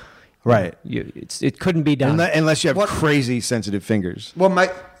there. Right. It couldn't be done. Unless you have What- crazy sensitive fingers. Well,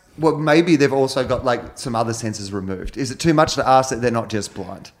 maybe they've also got some other senses removed. Is it too much to ask that they're not just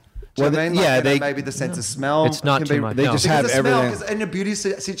blind? Do you know what I mean? yeah, maybe the sense of smell. It's not can too be- much, They no. just Because have the smell, everything. 'cause in a beauty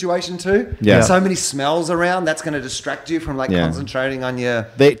situation too. Yeah. There's so many smells around. That's going to distract you from Yeah. concentrating on your.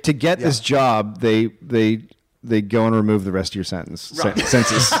 They to get this job, they go and remove the rest of your senses. But it's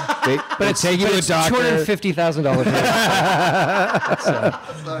take you to a doctor. $250,000.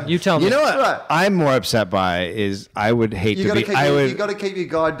 You tell me. You know what Right. I'm more upset by is I would hate You to got be. to keep. I You would. got to keep your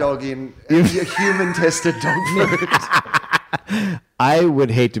guide dog in your human tested dog food. I would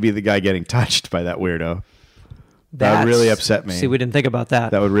hate to be the guy getting touched by that weirdo. That would really upset me. See, we didn't think about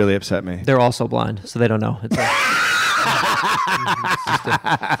that. That would really upset me. They're also blind, so they don't know.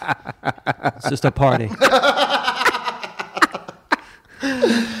 It's just a party.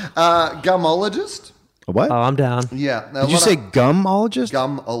 Gumologist. What? Oh, I'm down. Yeah. Did you say gumologist?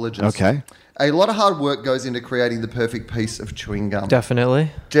 Gumologist? Okay. A lot of hard work goes into creating the perfect piece of chewing gum.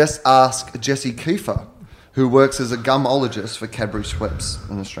 Definitely. Just ask Jesse Kiefer, who works as a gumologist for Cadbury Schweppes,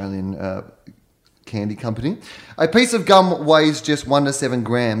 an Australian candy company. A piece of gum weighs just 1 to 7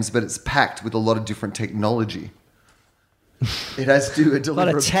 grams, but it's packed with a lot of different technology. It has to A lot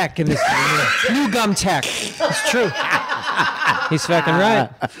deliver. of tech in this new gum tech. It's true. He's fucking right.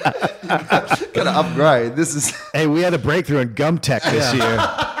 Gotta upgrade. This is Hey, we had a breakthrough in gum tech this year.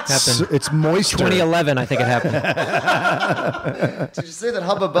 Happened. It's moisture. 2011, I think it happened. Did you see that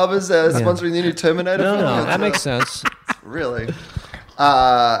Hubba Bubba's sponsoring the new Terminator No, film? no, that makes sense. Really.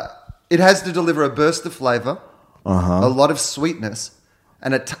 It has to deliver a burst of flavor, a lot of sweetness,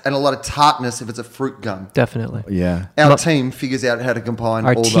 and a lot of tartness if it's a fruit gum. Definitely. Yeah. Our team figures out how to combine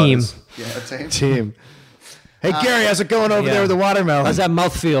Our all team. those. Yeah, our team. Team. Hey, Gary, how's it going over Yeah. there with the watermelon? How's that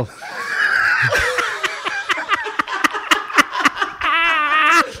mouth feel?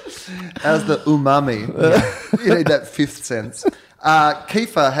 How's the umami? You need that fifth sense.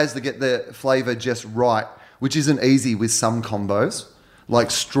 Kefir has to get the flavor just right, which isn't easy with some combos,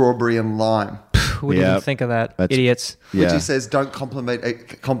 like strawberry and lime, We didn't Yeah. even think of that. That's- Idiots. which Yeah. he says don't complement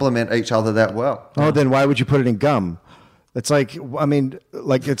each other that well. Oh, then why would you put it in gum? It's like, I mean,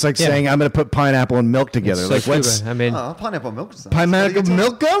 it's like Yeah. saying I'm going to put pineapple and milk together. So like, what's stupid. I mean, Oh, pineapple milk. Is nice. pineapple What are you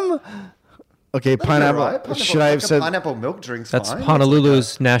milk gum? Okay, talking- pineapple. Right? Pineapple- Should I have like a said? pineapple milk drink's that's fine.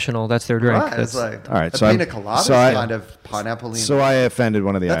 Honolulu's national. That's their drink. Right, it's That's, like All right, a so I'm- pina colada so I- kind of pineapple. So I offended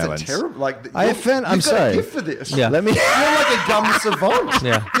one of the That's islands. a terrible. Like I offend. I'm you've got a sorry. gift for this. Yeah. Let me. You're like a gum savant.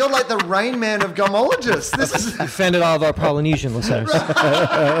 Yeah. You're like the Rain Man of gumologists. This is offended all of our Polynesian listeners. All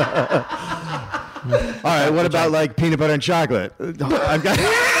right. What about like peanut butter and chocolate? I've got.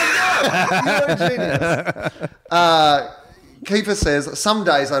 you're a genius. Kiefer says some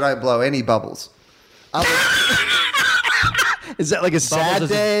days I don't blow any bubbles. Other, Is that like a sad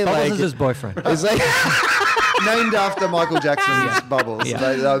day? Bubbles Like is his boyfriend. it's like Named after Michael Jackson's Bubbles. Yeah.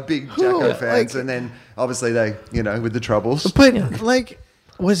 They were big Jacko Like- fans. And then, obviously, they, with the troubles. but like,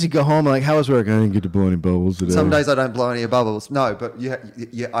 what does he go home like? How was work? I didn't get to blow any bubbles today. Some days I don't blow any bubbles. No, but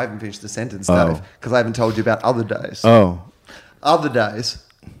I haven't finished the sentence, Oh. Dave, because I haven't told you about other days. Oh, Other days,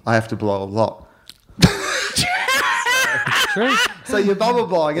 I have to blow a lot. True. So your bubble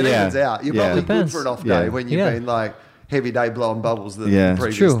blowing, it Yeah. evens out. You're Yeah. probably Depends. good for an off Yeah. day when you've Yeah. been like heavy day blowing bubbles the Yeah.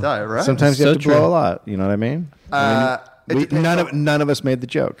 previous True. day, right? sometimes you So have to blow true. a lot. You know what I mean? It depends None of us made the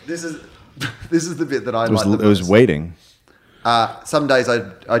joke. this is the bit that I It was, like the it was most. waiting. Some days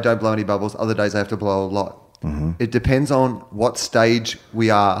I don't blow any bubbles. Other days I have to blow a lot. Mm-hmm. It depends on what stage we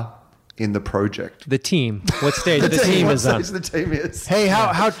are in the project. The team. What stage the team what is on? stage the team is. Hey,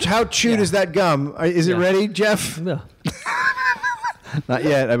 how chewed is that gum? Is it Yeah. ready, Jeff? No. Not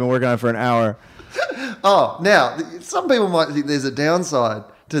yet. I've been working on it for an hour. Oh, now, some people might think there's a downside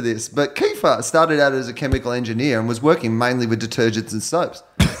to this, but Kiefer started out as a chemical engineer and was working mainly with detergents and soaps.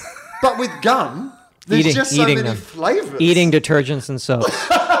 But with gum, there's Eating- just so eating many them. flavors. Eating detergents and soaps.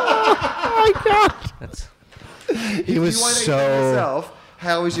 Oh my god! That's He was You won't eat them so yourself,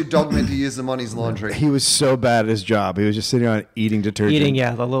 how is your dog meant to use them on his laundry? he was so bad at his job. He was just sitting around eating detergent. eating,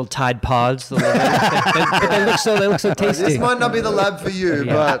 yeah, the little Tide Pods. The little, but they look so tasty. This might not be the lab for you,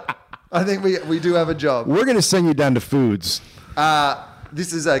 Yeah. but I think we do have a job. We're gonna send you down to Foods.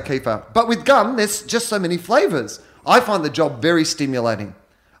 This is a Kiefer. But with gum, there's just so many flavors. I find the job very stimulating.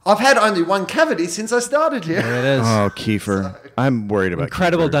 I've had only one cavity since I started here. There it is. Oh, Kiefer. I'm worried about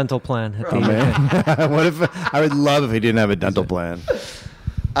Incredible Kiefer. dental plan. At the Man. What if I would love if he didn't have a dental plan?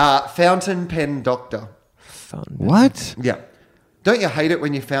 Fountain pen doctor. Fountain. What? Yeah. Don't you hate it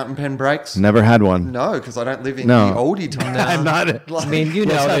when your fountain pen breaks? Never had one. No, because I don't live in No. the oldie times. I'm not. I mean, you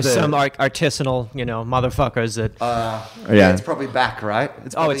know, What's there's that? some artisanal, motherfuckers that. Yeah. It's probably back, right?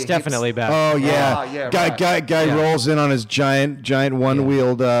 Oh, it's definitely back. Oh yeah, Ah, yeah, guy right. guy rolls in on his giant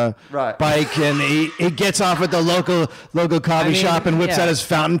one-wheeled Right. bike, and he gets off at the local coffee mean, shop and whips yeah. out his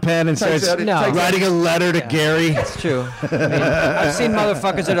fountain pen and Takes starts out- No. takes out- writing a letter to Gary. It's true. I mean, I've seen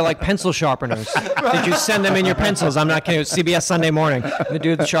motherfuckers that are like pencil sharpeners. Did you send them in your pencils? I'm not kidding. It was CBS Sunday Morning. The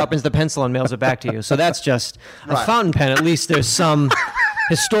dude sharpens the pencil and mails it back to you. So that's just a Right. fountain pen. At least there's some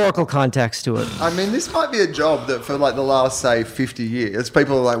historical context to it. I mean, this might be a job that for like the last, say, 50 years,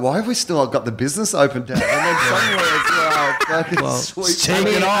 people are like, why have we still got the business open down? And then suddenly it's fucking Well, sweet. take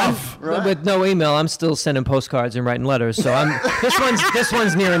it off. With no email, I'm still sending postcards and writing letters. So this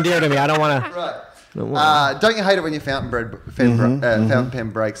one's near and dear to me. I don't want to. Right. Don't you hate it when your fountain pen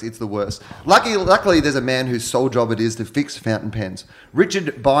breaks? It's the worst. Luckily, there's a man whose sole job it is to fix fountain pens.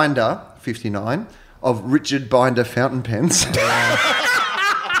 Richard Binder, 59, of Richard Binder Fountain Pens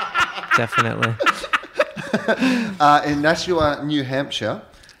Definitely. in Nashua, New Hampshire,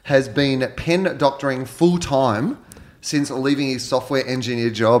 has been pen doctoring full time since leaving his software engineer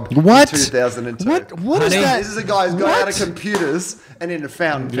job What? in 2002. What is Honey? that? This is a guy who's got What? out of computers and into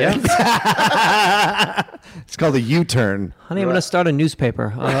fountain pens. It's called a U-turn. Honey, I'm going to start a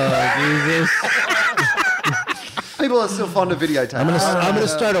newspaper. Oh, Jesus. People are still fond of videotapes. I'm gonna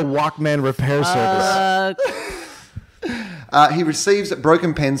start a Walkman repair service. He receives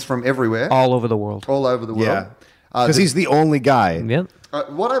broken pens from everywhere, All over the world. all over the world. Yeah, because he's the only guy. Yep.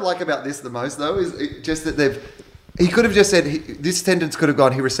 What I like about this the most, though, is just that he could have just said, this sentence could have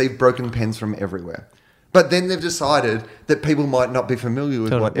gone, he received broken pens from everywhere. But then they've decided that people might not be familiar with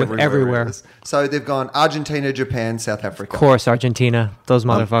Totally. what With everywhere everywhere. is. So they've gone Argentina, Japan, South Africa. Of course, Argentina, those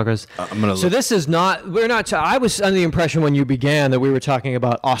motherfuckers. I'm gonna So look. this is not. We're not. I was under the impression when you began that we were talking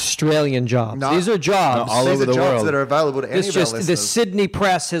about Australian jobs. No. These are jobs. No, all These over are the jobs world. that are available to any It's of our just the listeners. Sydney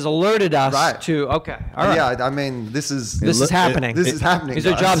press has alerted us Right. to. Okay, all right. Yeah, I mean, this is This is happening. This is happening. These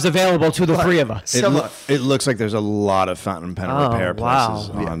are guys. jobs available to the three of us. It looks like there's a lot of fountain pen Oh, repair wow. places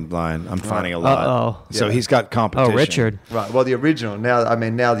online. I'm finding a lot. Uh-oh. So Yeah. he's got competition. Oh, Richard. Right. Well, the original. Now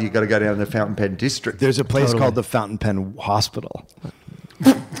you've got to go down to the Fountain Pen District. There's a place Totally. called the Fountain Pen Hospital.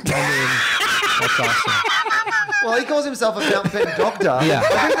 That's awesome. Well, he calls himself a fountain pen doctor. Yeah.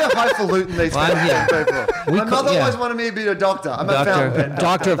 I think they're highfalutin, these Well, fountain yeah. pen people. We My call- mother yeah. always wanted me to be a doctor. I'm a fountain pen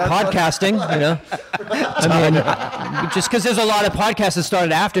Doctor of podcasting, you know. I mean, just because there's a lot of podcasts that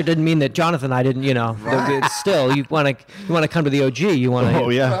started after didn't mean that Jonathan and I didn't, you know. It's still, you want to come to the OG. You want to. Oh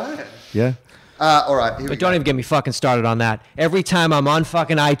yeah, Right. yeah. All right. Here we But go. don't even get me fucking started on that. Every time I'm on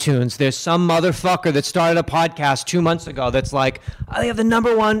fucking iTunes, there's some motherfucker that started a podcast 2 months ago that's like, I have the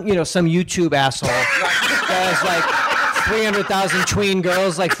number one, you know, some YouTube asshole that has like 300,000 tween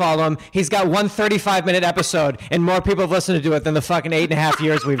girls like follow him. He's got one 35-minute episode, and more people have listened to it than the fucking 8.5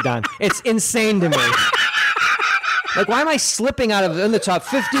 years we've done. It's insane to me. Like, why am I slipping out of in the top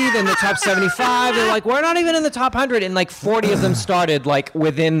 50, then the top 75? They're like, we're not even in the top 100, and like 40 of them started like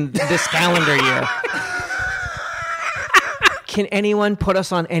within this calendar year. Can anyone put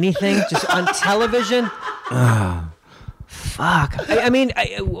us on anything? Just on television? Fuck. I mean,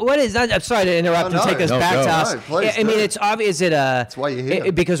 what is that? I'm sorry to interrupt and take us back to us. No, please, I mean, it's obvious. Is it That's why you're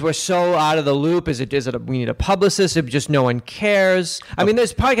here. because we're so out of the loop? Is it we need a publicist? If just no one cares? I mean,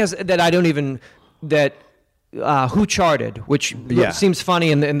 there's podcasts that I don't even Who Charted, which seems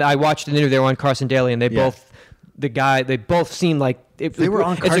funny, and I watched an interview. They were on Carson Daly, and they both seemed like they were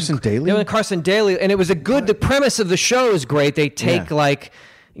on Carson Daly. They were on Carson Daly, and it was a good. The premise of the show is great. They take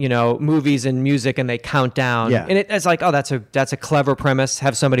movies and music, and they count down. Yeah. And it's like, oh, that's a clever premise.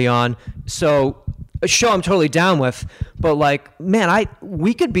 Have somebody on. So a show I'm totally down with, but like, man,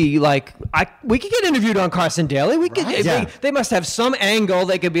 we could be like, we could get interviewed on Carson Daly. We could. They must have some angle.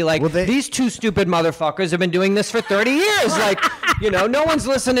 They could be like, these two stupid motherfuckers have been doing this for 30 years. Like, no one's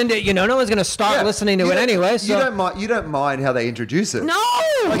listening to. No one's gonna start listening to it anyway. So you don't mind how they introduce it. no,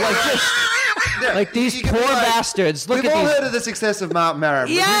 like these You can poor be like, baseverds. Look We've at all these. heard of the success of Mark Maron.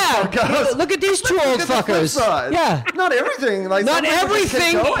 but Yeah, this podcast- look at these two old Look at the flip fuckers. side. Yeah. Not everything. Like Not some people just keep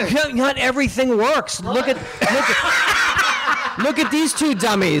everything. going. Not everything works. Look at these two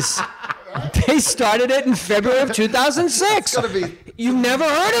dummies. They started it in February of 2006. It's gotta be- You've never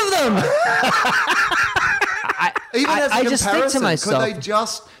heard of them. Even as a I just think to comparison, myself, could they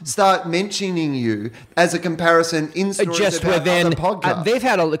just start mentioning you as a comparison in stories just about within other podcasts? they've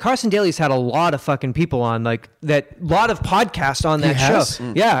had Carson Daly's had a lot of fucking people on, like that, lot of podcasts on that show. has?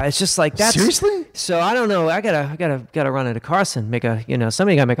 Yeah, it's just like that's Seriously? So I don't know. I gotta run into Carson.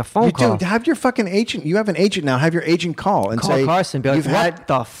 Somebody gotta make a phone call. Dude, have your fucking agent. You have an agent now. Have your agent call and Call say, Carson, be like, "You've what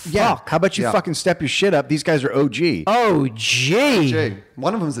the Yeah. fuck?" How about you fucking step your shit up? These guys are OG. Oh, gee. Gee,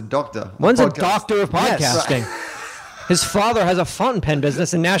 one of them's a doctor. One's a Podcast. doctor of Yes. podcasting. His father has a fountain pen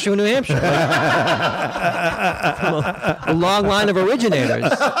business in Nashua, New Hampshire. A long line of originators.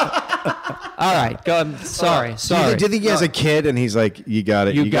 All right, go. Sorry. Do you think he has a kid and he's like, "You got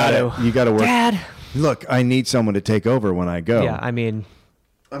it. You got to work." Dad. Look, I need someone to take over when I go. Yeah, I mean,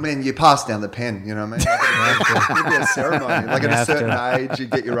 you pass down the pen, you know what I mean? It'd be a ceremony. Like at a certain age, you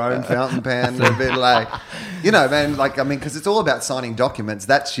get your own fountain pen. It'd be like, because it's all about signing documents.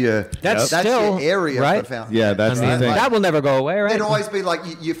 That's your still, area right? for fountain Yeah, pen. that's the thing. that will never go away, right? It'd always be like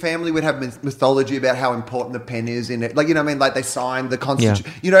your family would have mythology about how important the pen is in it. Like, you know what I mean? Like they signed the Constitution.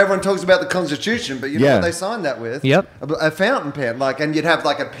 Yeah. Everyone talks about the Constitution, but you know what they signed that with? Yep. A fountain pen. Like, and you'd have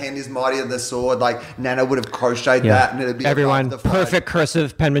like a pen is mightier than the sword. Like Nana would have crocheted that, and it'd be everyone above the flag. perfect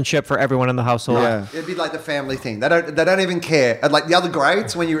cursive penmanship for everyone in the household. Yeah. It'd be like the family thing. They don't even care. And like the other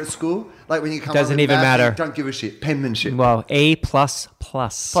grades when you're at school, like when you come Doesn't up with even math, matter. you don't give a shit. Penmanship. Well, A++.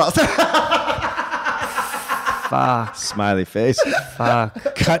 Fuck. Smiley face.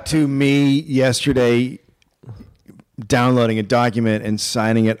 Fuck. Cut to me yesterday downloading a document and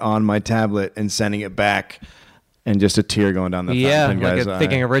signing it on my tablet and sending it back, and just a tear going down the Yeah, fountain like guy's eye.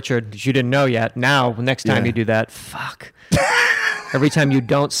 thinking of Richard. You didn't know yet. Now, next time Yeah. you do that, fuck. Every time you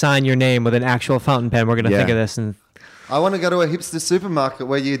don't sign your name with an actual fountain pen, we're going to think of this. And I want to go to a hipster supermarket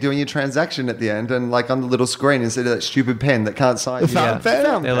where you're doing your transaction at the end, and like on the little screen instead of that stupid pen that can't sign. fountain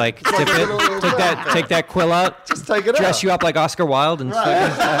pen? they're like, tip it, take that quill out, Just take it dress out. you up like Oscar Wilde, and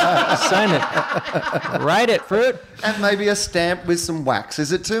sign it. Write it, fruit. And maybe a stamp with some wax.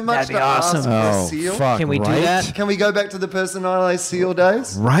 Is it too much That'd be to ask awesome. for a Oh, seal? fuck, Can we do right? that? Can we go back to the personalized seal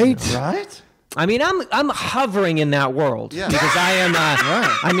days? Right? Right? I mean, I'm hovering in that world Yeah. because I am.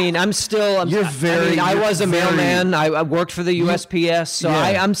 I mean, I'm still. You're very- I was a you're very- mailman. I worked for the USPS, so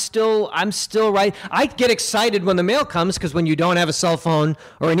Yeah. I'm still right. I get excited when the mail comes because when you don't have a cell phone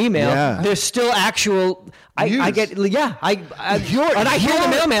or an email, Yeah. there's still actual. I News. get when I hear the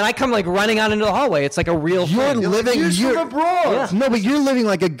mailman, I come like running out into the hallway. It's like a real You're thing. living. News from abroad. No, but you're living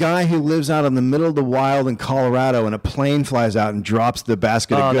like a guy who lives out in the middle of the wild in Colorado, and a plane flies out and drops the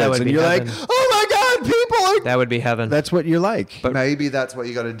basket Oh, of that goods, would and be you're heaven. like, "Oh my god, people are." That would be heaven. That's what you're like. But maybe that's what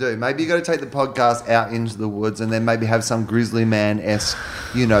you got to do. Maybe you got to take the podcast out into the woods, and then maybe have some grizzly man-esque,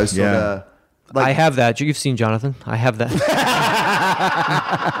 sort Yeah. of. Like, I have that. You've seen Jonathan. I have that.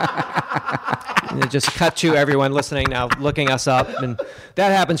 And it just cut to everyone listening now, looking us up, and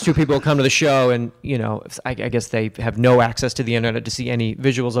that happens to people who come to the show, and I guess they have no access to the internet to see any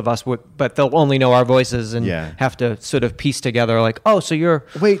visuals of us, but they'll only know our voices and have to sort of piece together, like, oh, so you're.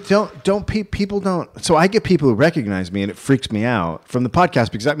 Wait, people don't. So I get people who recognize me, and it freaks me out from the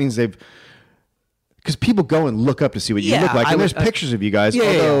podcast because that means because people go and look up to see what you Yeah, look like, and I there's would- pictures of you guys. Yeah,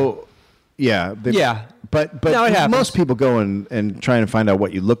 although, but No, it happens. most people go and try and find out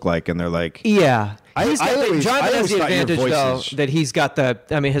what you look like, and they're like, Yeah. I always Jonathan has the thought your advantage voice though is- that he's got the.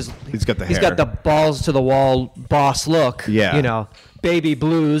 I mean, He's got the He's hair. got the balls to the wall boss look. Yeah. You know, baby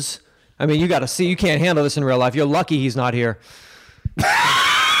blues. I mean, you got to see. You can't handle this in real life. You're lucky he's not here.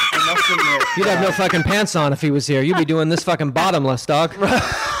 I must admit, You'd have no fucking pants on if he was here. You'd be doing this fucking bottomless, dog.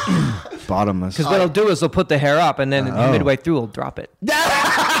 Bottomless. Because what he'll do is he'll put the hair up, and then midway through he'll drop it.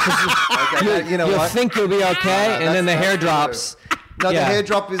 okay, you know You'll what? think you'll be okay, and then the hair drops. No, Yeah. the hair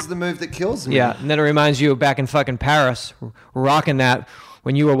drop is the move that kills me. Yeah, and then it reminds you of back in fucking Paris, rocking that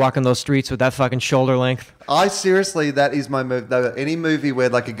when you were walking those streets with that fucking shoulder length. I seriously, that is my move. Though any movie where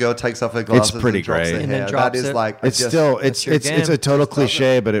like a girl takes off her glasses pretty and drops great. her And then hair, drops that is it. like it's just- still that's your it's a game. total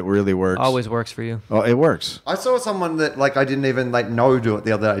cliche, but it really works. Always works for you. Oh, it works. I saw someone that like I didn't even like know do it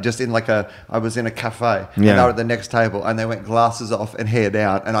the other day. Just in like I was in a cafe and Yeah. they were at the next table and they went glasses off and hair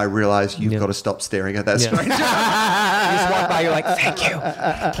down and I realized you've got to stop staring at that Yeah. stranger. You just walk by, you're like, thank you.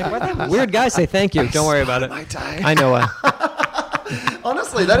 Like, why that weird guy say thank you? Don't worry about it. my day. I know.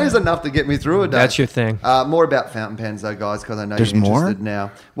 Honestly, that is enough to get me through a day. That's your thing. More about fountain pens, though, guys, because I know There's you're more? interested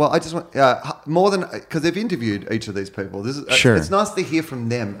now. Well, I just want more than because they've interviewed each of these people. This is Sure. It's nice to hear from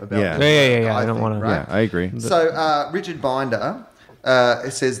them about. Yeah. this, Yeah. I don't think, want to. right? Yeah, I agree. So Richard Binder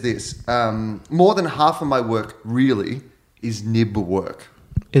says this: more than half of my work really is nib work.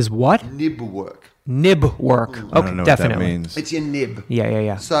 Is what? Nib work. Nib work. I Okay, don't know definitely. what that means. It's your nib.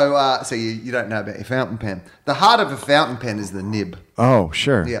 Yeah. So, you don't know about your fountain pen. The heart of a fountain pen is the nib. Oh,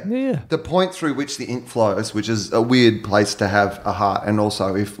 sure. Yeah. Yeah. The point through which the ink flows, which is a weird place to have a heart, and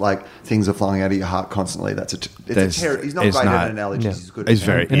also if like things are flowing out of your heart constantly, he's not it's great not- at analogies. Yeah. He's good. It's at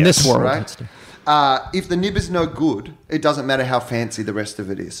very them, In this world. right. If the nib is no good, it doesn't matter how fancy the rest of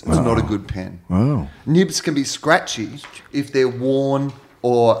it is. It's not a good pen. Oh. Nibs can be scratchy if they're worn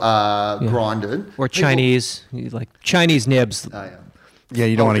or grinded. Or Chinese, like Chinese nibs. Oh, yeah. Yeah,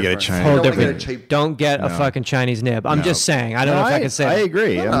 you don't want to get a different. Chinese. Whole Whole don't wanna different. get a cheap- Don't get a fucking Chinese nib. I'm just saying. I don't know if I can say I that.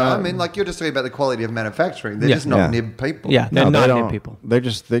 agree. No, I'm not- I mean, like you're just talking about the quality of manufacturing. They're Yeah. just not Yeah. nib people. Yeah, they're No, not they nib don't. people. They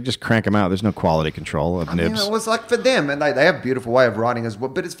just crank them out. There's no quality control of You know, nibs. it was like for them, and they have a beautiful way of writing as well.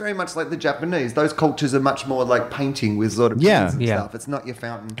 But it's very much like the Japanese. Those cultures are much more like painting with sort of Yeah. pens and Yeah. stuff. It's not your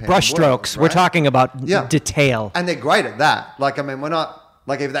fountain pen. Brush strokes. world, We're right? talking about Yeah. detail. and they're great at that. Like, I mean, we're not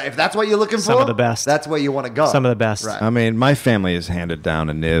like if that's what you're looking for, Some of the best. That's where you want to go. Some of the best. Right. I mean, my family has handed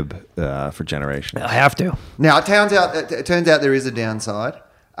down a nib for generations. I have to. Now it turns out there is a downside.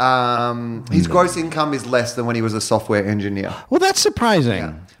 His gross income is less than when he was a software engineer. Well, that's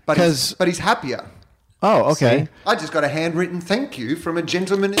surprising. But Because he's happier. oh, okay. I just got a handwritten thank you from a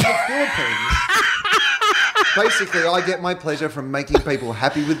gentleman in the Philippines. Basically, I get my pleasure from making people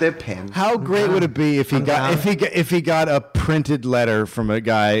happy with their pen. How great would it be if he got if he got a printed letter from a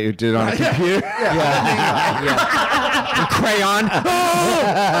guy who did it on a computer? Crayon.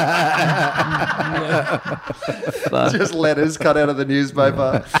 Just letters cut out of the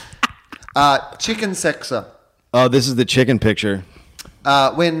newspaper. Chicken sexer. Oh, this is the chicken picture.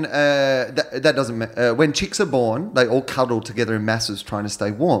 When that doesn't when chicks are born, they all cuddle together in masses trying to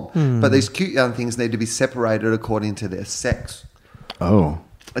stay warm. But these cute young things need to be separated according to their sex. Oh.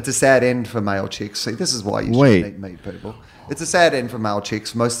 It's a sad end for male chicks. See, this is why you Wait. shouldn't eat meat, people. It's a sad end for male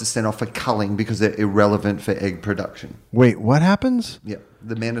chicks. Most are sent off for culling because they're irrelevant for egg production. Wait, what happens? Yeah,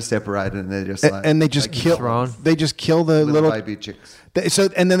 the men are separated and they're just like, And they just kill. thrown. They just kill the little little. baby chicks.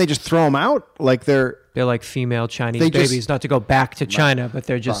 And then they just throw them out like they're. They're like female Chinese They just- babies, not to go back to China, but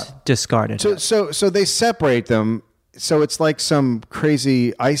they're just discarded. So they separate them. So it's like some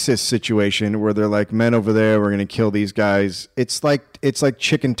crazy ISIS situation where they're like, men over there, we're going to kill these guys. It's like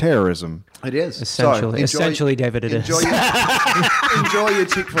chicken terrorism. It is Essentially, David, it is. enjoy your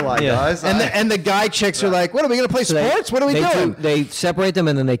Chick-fil-A, Yeah. guys. And the guy chicks are like, what are we going to play sports? What are we doing? They separate them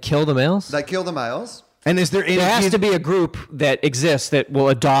and then they kill the males. They kill the males. And is there any? There has to be a group that exists that will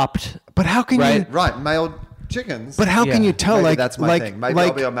adopt. But how can Right. you? Right, male chickens. But how can Yeah. you tell? Maybe like that's my like thing. Maybe like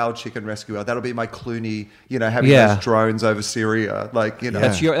I'll be a male chicken rescuer. That'll be my Clooney, having Yeah. those drones over Syria. Like,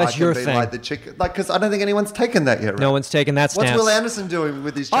 That's your- that's I can your be thing. Like the chicken, because I don't think anyone's taken that yet. Right? No one's taken that What's stance. Will Anderson doing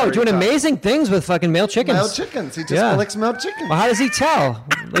with his? Oh, cherry doing cut? amazing things with fucking male chickens. Male chickens. He just Yeah. collects male chickens. Well, how does he tell?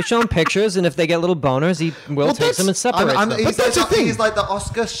 They show him pictures, and if they get little boners, he will take them and separate them. He's, that's the thing. he's like the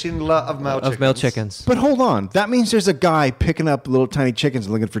Oscar Schindler of male chickens. Of male chickens. But hold on, that means there's a guy picking up little tiny chickens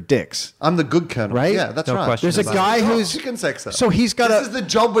and looking for dicks. I'm the good colonel. Right? Yeah, that's No right. question There's a about guy Oh, who's chicken sexer. So he's got This is the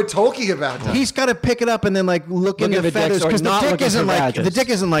job we're talking about. Now. He's got to pick it up and then like look in Look the at the dicks feathers or because the not dick looking isn't for like badges. the dick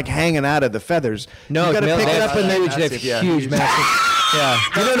isn't like hanging out of the feathers. No, you got to male- pick they it have up and then huge, they have massive, yeah. huge, massive. Yeah.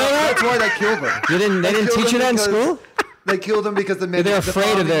 You don't know that? That's why they kill them. They didn't kill teach you them that in because school? They kill them because the men They're the afraid of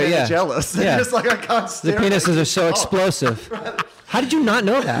farming their- men are yeah. jealous. They're Yeah. just like, I can't The stare at penises it. are so Oh. explosive. How did you not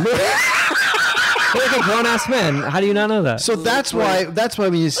know that? They're like grown ass men. How do you not know that? So that's why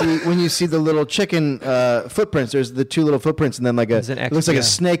when you see the little chicken footprints, there's the two little footprints, and then like There's an it looks like a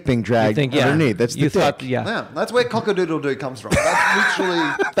snake being dragged underneath. That's the dick. Yeah, that's where cock-a-doodle-doo comes from. That's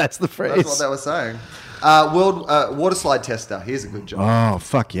literally That's the phrase. that's what they were saying. World water slide tester. Here's a good job. Oh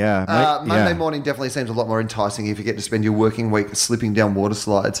fuck yeah! Monday morning definitely seems a lot more enticing if you get to spend your working week slipping down water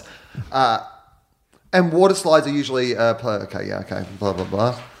slides. And water slides are usually blah blah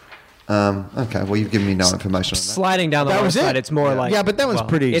blah. Okay, well you've given me no information on that. Sliding down the water slide, it's more like but that was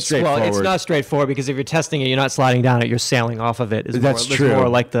pretty straightforward. Well, it's not straightforward because if you're testing it, you're not sliding down it, you're sailing off of it. That's true. More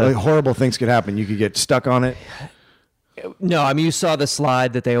like the horrible things could happen. You could get stuck on it. No, I mean you saw the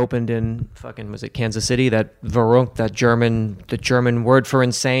slide that they opened in was it Kansas City? That Verunk, the German word for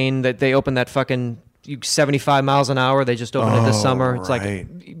insane. That they opened that 75 miles an hour. They just opened it this summer. It's like, they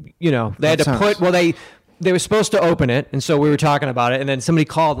had to put. Well, they were supposed to open it, and so we were talking about it, and then somebody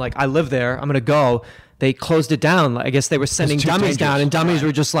called like, I live there. I'm gonna go. They closed it down. I guess they were sending dummies down, and dummies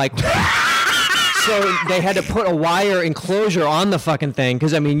were just like. So they had to put a wire enclosure on the fucking thing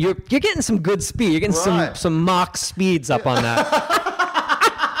because I mean you're getting some good speed. You're getting some Mach speeds up on that.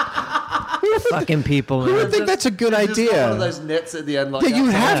 Fucking people. Who would think that's a good idea? Just one of those nets at the end, like you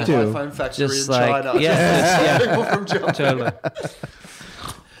have to. iPhone factory Just in like China. people from China. Totally.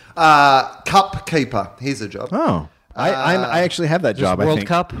 Cup keeper. Here's a job. Oh. I actually have that job. World I think.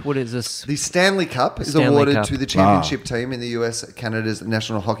 Cup. What is this? The Stanley Cup is Stanley awarded Cup. to the championship team in the US Canada's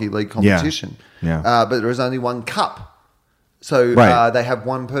National Hockey League competition. Yeah. But there is only one cup. So they have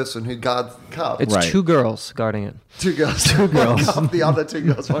one person who guards the cup. It's two girls guarding it. Two girls. One cup, the other two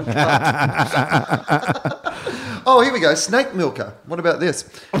girls, one cup. Oh, here we go. Snake milker. What about this?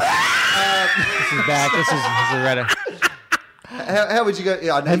 This is back. This is ready. How would you go?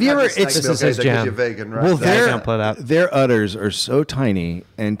 Yeah, I know Have you ever? This is his jam. You're vegan, right? Well, So- their udders are so tiny,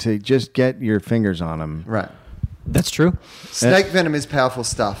 and to just get your fingers on them, right. That's true. Snake venom is powerful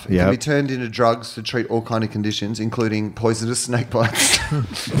stuff. It Yep. can be turned into drugs to treat all kind of conditions, including poisonous snake bites.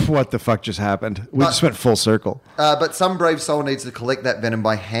 What the fuck just happened? We just went full circle. But some brave soul needs to collect that venom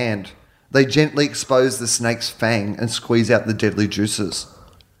by hand. They gently expose the snake's fang and squeeze out the deadly juices.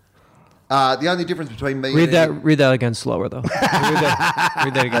 The only difference between me Read that again slower though.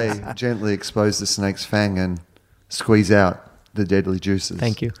 read that again. They gently expose the snake's fang and squeeze out the deadly juices.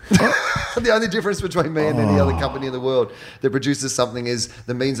 Thank you. The only difference between me and any other company in the world that produces something is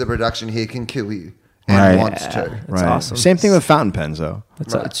the means of production here can kill you and wants to. That's awesome. Same thing with fountain pens, though.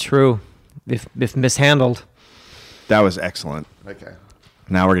 It's true. If mishandled. That was excellent. Okay.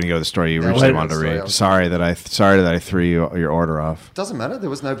 Now we're gonna go to the story you Yeah, originally we'll wanted to go to the read. story. Sorry that I threw your order off. Doesn't matter. There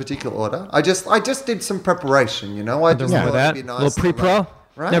was no particular order. I just did some preparation. I just thought that. it'd be nice. Little pre-pro.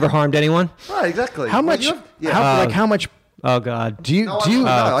 Right. Never harmed anyone. Right. Exactly. How much? How much? Oh God. Do you? No, do you?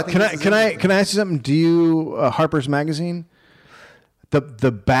 I think this is can I ask you something? Do you Harper's Magazine?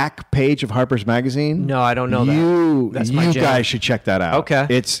 The back page of Harper's Magazine. No, I don't know that. That's my you jam. guys should check that out. Okay.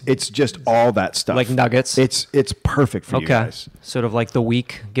 It's just all that stuff. Like nuggets? It's perfect for you Okay. guys. Sort of like the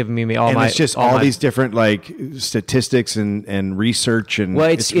week, giving me all And my. it's just all these different like statistics and research and Well,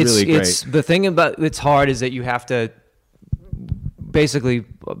 it's really great. It's the thing about it's hard is that you have to. Basically,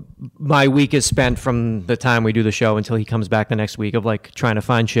 my week is spent from the time we do the show until he comes back the next week of like trying to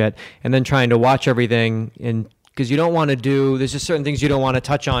find shit and then trying to watch everything and because you don't want to do. There's just certain things you don't want to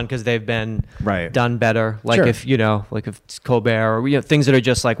touch on because they've been done better. Like Sure. if like if it's Colbert or things that are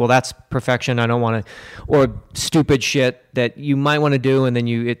just like, well, that's perfection. I don't want to, or stupid shit that you might want to do, and then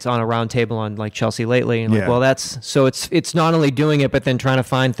it's on a round table on like Chelsea lately, and like, well, that's so it's not only doing it, but then trying to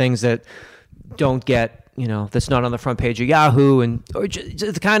find things that don't get. That's not on the front page of Yahoo, or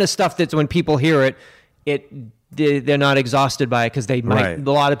just the kind of stuff that's when people hear they're not exhausted by it because they might. Right.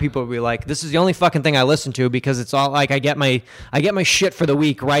 A lot of people will be like, "This is the only fucking thing I listen to because it's all like I get my shit for the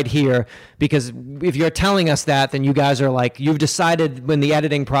week right here." Because if you're telling us that, then you guys are like, you've decided when the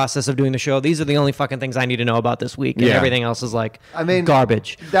editing process of doing the show, these are the only fucking things I need to know about this week, and everything else is like,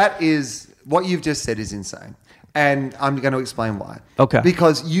 garbage. That is what you've just said is insane. And I'm going to explain why. Okay.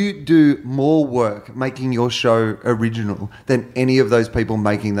 Because you do more work making your show original than any of those people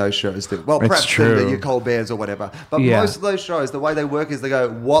making those shows do. Well, perhaps your Colbert's or whatever. But most of those shows, the way they work is they go,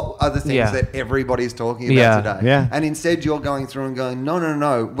 what are the things that everybody's talking about today? Yeah. And instead you're going through and going,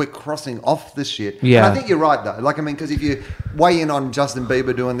 no, we're crossing off the shit. Yeah. And I think you're right, though. Because if you weigh in on Justin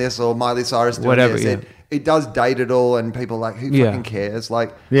Bieber doing this or Miley Cyrus doing this, it does date it all, and people are like, who fucking cares?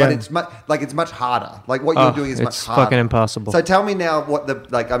 But it's much harder. Like what you're doing is much harder. It's fucking impossible. So tell me now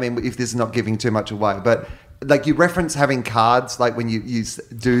if this is not giving too much away, but like you reference having cards, like when you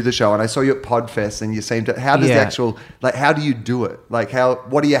do the show, and I saw you at Podfest, and you seem to. How does the actual how do you do it? Like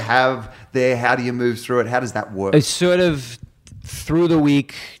what do you have there? How do you move through it? How does that work? It's sort of through the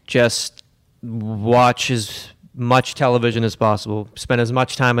week, just watch as much television as possible, spend as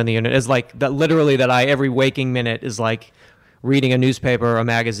much time on the internet as like that. Literally, every waking minute is like reading a newspaper or a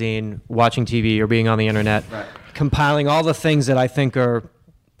magazine, watching TV, or being on the internet, compiling all the things that I think are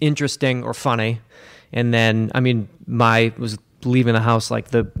interesting or funny. And then, I mean, was leaving the house, like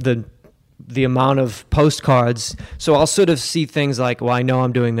the amount of postcards. So I'll sort of see things like, well, I know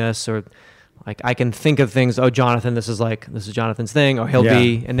I'm doing this, or like I can think of things. Oh, Jonathan, this is Jonathan's thing, or he'll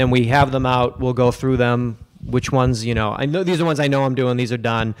be. And then we have them out. We'll go through them. Which ones, I know these are ones I know I'm doing. These are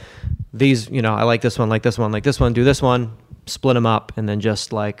done. These, I like this one, like this one, like this one. Do this one. Split them up, and then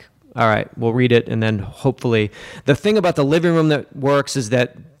just like, all right, we'll read it, and then hopefully, the thing about the living room that works is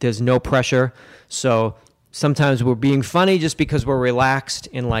that there's no pressure. So sometimes we're being funny just because we're relaxed,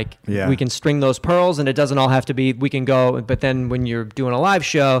 and like we can string those pearls, and it doesn't all have to be, we can go. But then when you're doing a live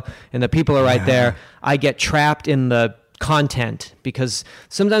show and the people are right there, I get trapped in the content, because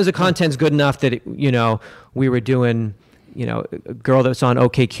sometimes the content's good enough that we were doing a girl that's on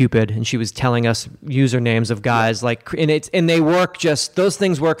OkCupid, and she was telling us usernames of guys and they work. Just those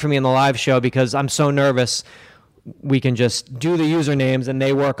things work for me in the live show because I'm so nervous. We can just do the usernames and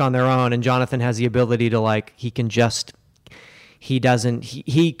they work on their own. And Jonathan has the ability to I can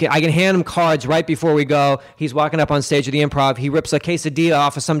hand him cards right before we go. He's walking up on stage at the Improv. He rips a quesadilla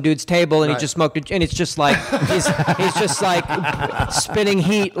off of some dude's table, and he just smoked it. And it's just like he's just like spinning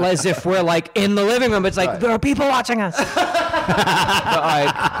heat as if we're like in the living room. It's like there are people watching us.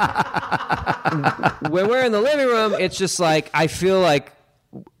 When we're in the living room, it's just like I feel like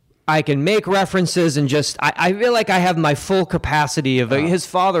I can make references and just I feel like I have my full capacity of his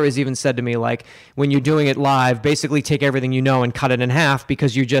father has even said to me, like, when you're doing it live, basically take everything you know and cut it in half,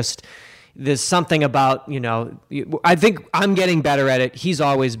 because there's something about I think I'm getting better at it. He's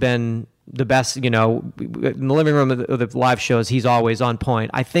always been the best, in the living room of the live shows. He's always on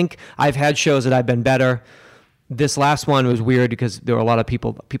point. I think I've had shows that I've been better. This last one was weird because there were a lot of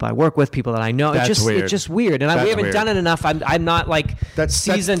people I work with, people that I know. That's weird. It's just weird, and we haven't done it enough. I'm not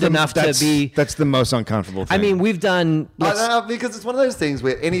seasoned enough to be. That's the most uncomfortable thing. I mean, we've done because it's one of those things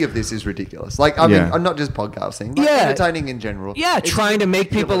where any of this is ridiculous. Like, I mean, I'm not just podcasting, but entertaining in general. Yeah, trying to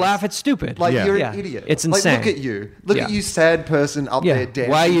make people laugh. It's stupid. Like you're an idiot. It's insane. Like, look at you, sad person up there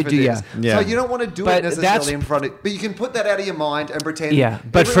dancing. Why you for do this. yeah? So you don't want to do it necessarily in front of, but you can put that out of your mind and pretend. Yeah,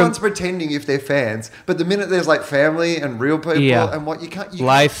 but everyone's pretending if they're fans. But the minute there's like family and real people and what you can't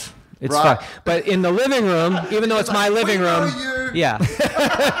life. It's fun. But in the living room, even though it's my living room, but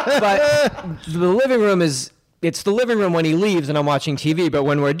the living room it's the living room when he leaves and I'm watching TV. But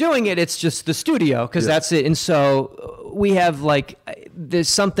when we're doing it, it's just the studio, because that's it. And so we have there's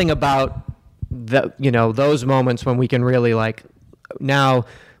something about those moments when we can really now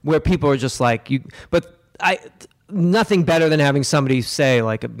where people are just like you. But nothing better than having somebody say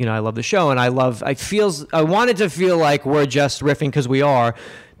I love the show, and I want it to feel like we're just riffing, because we are,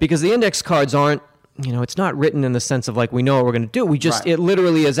 because the index cards aren't, it's not written in the sense of we know what we're going to do. We just, it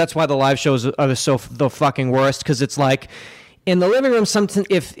literally is. That's why the live shows are the fucking worst, because it's like in the living room, something,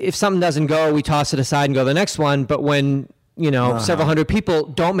 if something doesn't go, we toss it aside and go to the next one. But when, several hundred people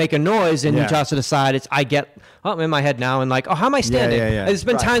don't make a noise and you toss it aside, I get, I'm in my head now and how am I standing? There's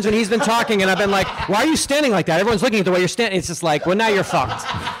been times when he's been talking and I've been like, why are you standing like that? Everyone's looking at the way you're standing. It's just like, well, now you're fucked.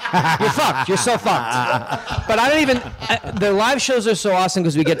 You're fucked. You're so fucked. But I don't even, the live shows are so awesome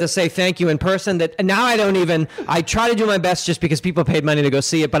because we get to say thank you in person that now I try to do my best just because people paid money to go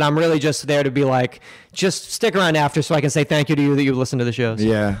see it, but I'm really just there to be like, just stick around after so I can say thank you to you that you listen to the shows.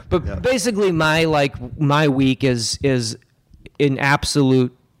 Yeah. But basically my week is an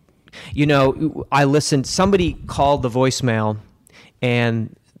absolute, I listened, somebody called the voicemail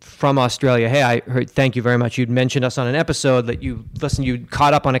and from Australia, hey, I heard, thank you very much. You'd mentioned us on an episode that you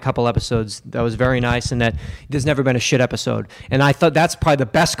caught up on a couple episodes. That was very nice, and that there's never been a shit episode. And I thought that's probably the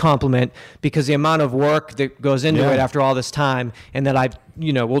best compliment, because the amount of work that goes into it after all this time, and that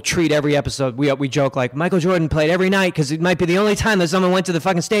we'll treat every episode. We joke like Michael Jordan played every night because it might be the only time that someone went to the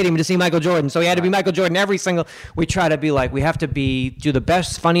fucking stadium to see Michael Jordan. So he had to be Michael Jordan every single. We try to be like, we have to do the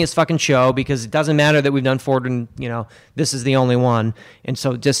best, funniest fucking show, because it doesn't matter that we've done 400. This is the only one. And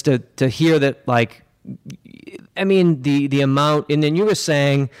so just to hear that, the amount. And then you were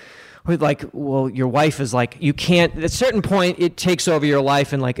saying, well, your wife is you can't. At a certain point, it takes over your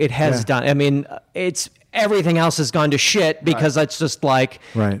life, and it has done. It's. Everything else has gone to shit because it's just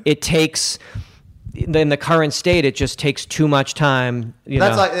it takes in the current state, it just takes too much time.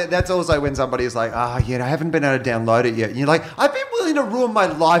 That's also when somebody is like, I haven't been able to download it yet. And you're like, I've been willing to ruin my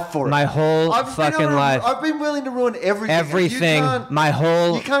life for it. My whole fucking life. I've been willing to ruin everything. Everything.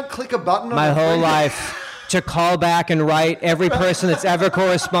 You can't click a button on my whole thing. life. To call back and write every person that's ever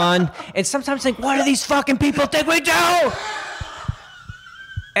corresponded, and sometimes think, what do these fucking people think we do?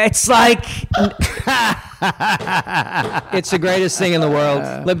 It's like, it's the greatest thing in the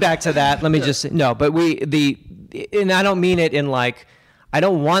world. Live back to that. Let me just say, no, but and I don't mean it in like, I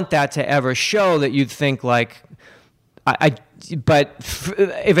don't want that to ever show that you'd think like, but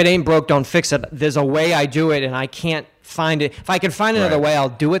if it ain't broke, don't fix it. There's a way I do it, and I can't find it. If I can find another way, I'll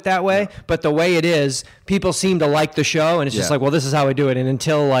do it that way. Yeah. But the way it is, people seem to like the show, and it's just like, well, this is how I do it. And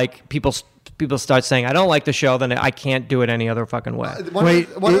until like people start saying I don't like the show, then I can't do it any other fucking way.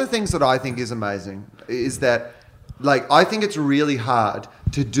 One of the things that I think is amazing is that, like, I think it's really hard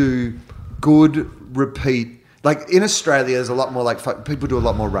to do good repeat. Like in Australia, there's a lot more people do a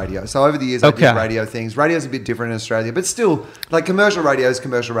lot more radio. So over the years, I did radio things. Radio's a bit different in Australia, but still, like commercial radio is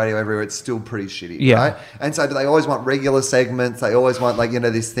commercial radio everywhere. It's still pretty shitty, right? And so they always want regular segments. They always want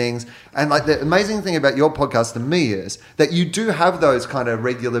these things. And like the amazing thing about your podcast to me is that you do have those kind of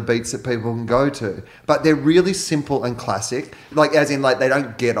regular beats that people can go to, but they're really simple and classic. Like as in, like they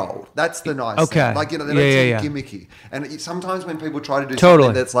don't get old. That's the nice thing. Like they don't seem gimmicky. And sometimes when people try to do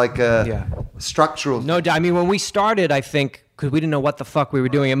something that's like structural. No, I mean when we started, I think, because we didn't know what the fuck we were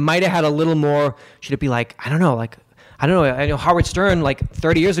doing, it might have had a little more, should it be like, I don't know, I know Howard Stern, like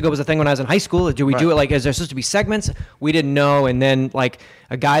 30 years ago was a thing when I was in high school. Do we do it like, is there supposed to be segments? We didn't know. And then like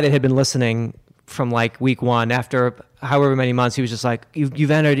a guy that had been listening from like week one, after however many months, he was just like, you've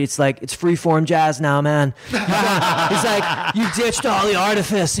entered, it's like, it's freeform jazz now, man. He's like, you ditched all the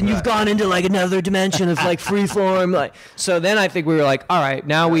artifice and you've gone into like another dimension of like freeform. Like, so then I think we were like, all right,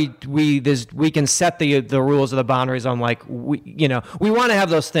 now we can set the rules of the boundaries on like, we want to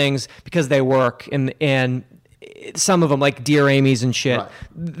have those things because they work and some of them like Dear Amy's and shit,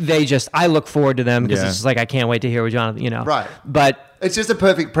 I look forward to them because it's just like, I can't wait to hear what Jonathan, Right. But it's just a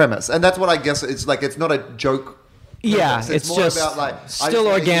perfect premise. And that's what I guess it's like, it's not a joke. Yeah, it's more just about like still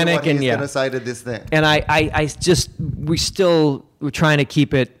organic and going to say to this thing. And we're trying to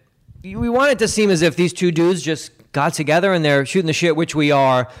keep it. We want it to seem as if these two dudes just got together and they're shooting the shit, which we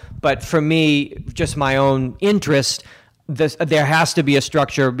are. But for me, just my own interest, there has to be a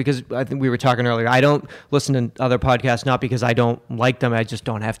structure because I think we were talking earlier. I don't listen to other podcasts not because I don't like them. I just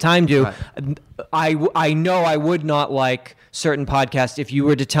don't have time to. Right. I know I would not like certain podcasts if you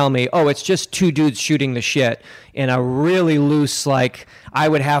were to tell me, oh, it's just two dudes shooting the shit in a really loose, like, I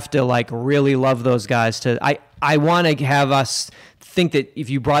would have to like really love those guys to. I want to have us think that if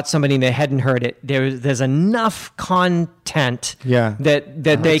you brought somebody and they hadn't heard it, there's enough content that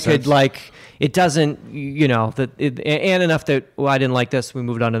they could like. It doesn't, and enough that, well, I didn't like this, we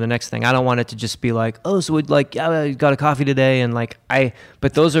moved on to the next thing. I don't want it to just be like, oh, so we'd like, I got a coffee today, and like,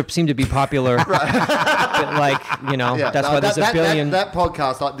 but those seem to be popular. But like, that's why there's a billion. That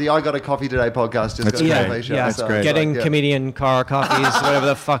podcast, like the I Got a Coffee Today podcast, just got a coffee show. Yeah, that's great. Getting comedian car coffees, whatever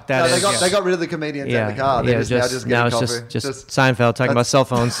the fuck that is. They got rid of the comedians in the car. They're now it's just Seinfeld talking about cell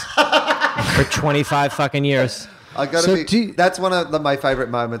phones for 25 fucking years. That's one of my favorite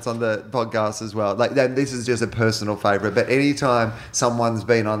moments on the podcast as well. Like, this is just a personal favorite, but anytime someone's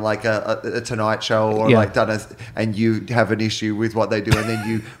been on like a Tonight Show or like done and you have an issue with what they do, and then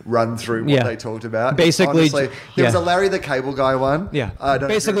you run through what they talked about. Basically, honestly, there was a Larry the Cable Guy one. Yeah,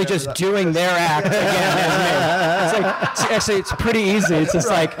 basically just doing their act again. It's pretty easy. It's just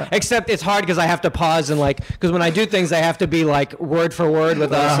like, except it's hard because I have to pause and like, because when I do things, I have to be like word for word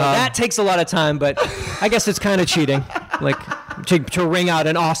with us. So that takes a lot of time, but I guess it's kind of cheating. Like to ring out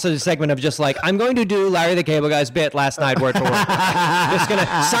an awesome segment of just like, I'm going to do Larry the Cable Guy's bit last night word for word.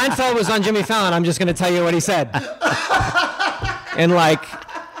 Seinfeld was on Jimmy Fallon. I'm just gonna tell you what he said. And like,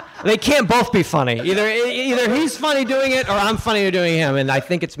 they can't both be funny. Either he's funny doing it or I'm funny doing him. And I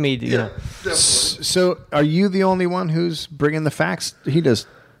think it's me. So are you the only one who's bringing the facts? He does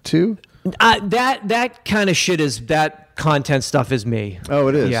too. That kind of shit is that. Content stuff is me. Oh,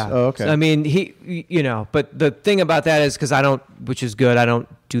 it is? Yeah. Oh, okay. I mean, but the thing about that is because which is good, I don't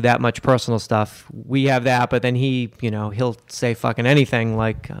do that much personal stuff. We have that, but then he'll say fucking anything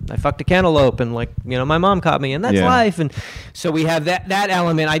like, I fucked a cantaloupe and like, my mom caught me and that's life. And so we have that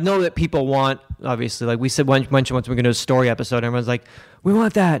element. I know that people want, obviously, like we said, once we're going to do a story episode, everyone's like, we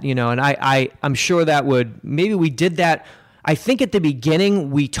want that, and I'm sure that maybe we did that. I think at the beginning,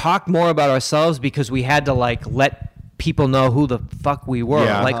 we talked more about ourselves because we had to like let people know who the fuck we were.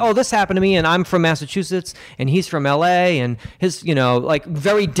 Yeah. Like, oh, this happened to me, and I'm from Massachusetts, and he's from LA, and his, like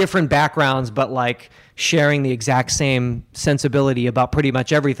very different backgrounds, but like sharing the exact same sensibility about pretty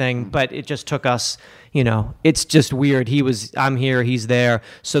much everything. But it just took us, it's just weird. I'm here, he's there.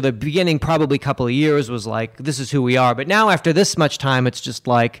 So the beginning, probably couple of years, was like, this is who we are. But now after this much time, it's just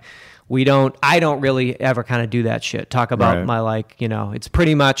like, I don't really ever kind of do that shit. Talk about my it's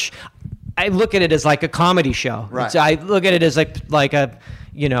pretty much, I look at it as like a comedy show. Right. I look at it as like a,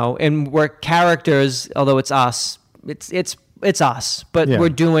 and we're characters, although it's us, it's us, but we're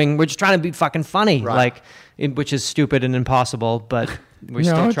just trying to be fucking funny, which is stupid and impossible, but we're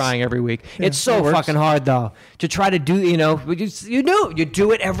still trying every week. It's so fucking hard though to try to do, you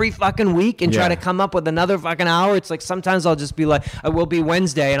do it every fucking week and try to come up with another fucking hour. It's like sometimes I'll just be like, it will be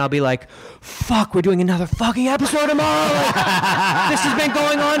Wednesday and I'll be like, fuck, we're doing another fucking episode tomorrow. Like, this has been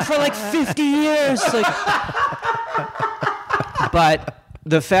going on for like 50 years. But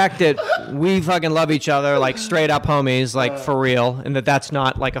the fact that we fucking love each other, like straight up homies, like for real, and that's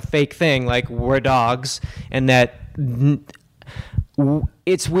not like a fake thing, like we're dogs, and that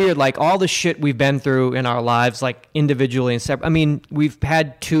it's weird, like all the shit we've been through in our lives, like individually and separate. I mean, we've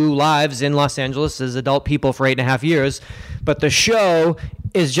had 2 lives in Los Angeles as adult people for 8.5 years, but the show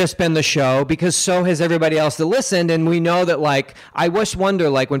has just been the show because so has everybody else that listened. And we know that, like, I wonder,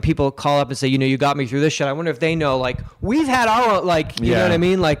 like, when people call up and say, you got me through this shit, I wonder if they know, like, we've had our own, like, you know what I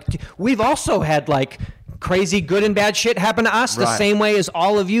mean? Like, we've also had, like, crazy good and bad shit happen to us the same way as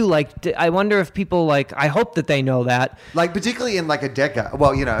all of you. Like, I wonder if people, like, I hope that they know that. Like, particularly in like a decade,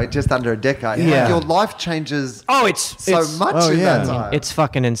 well, just under a decade, like your life changes it's much in that time. It's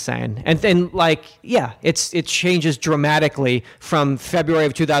fucking insane. And then, like, it changes dramatically from February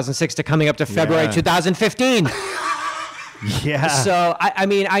of 2006 to coming up to February 2015. Yeah. So, I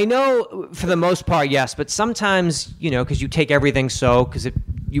mean, I know for the most part, yes, but sometimes, because you take everything because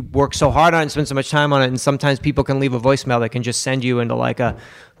you work so hard on it and spend so much time on it, and sometimes people can leave a voicemail that can just send you into like a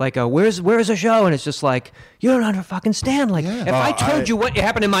where's the show, and it's just like, you don't understand. Like, if I told you what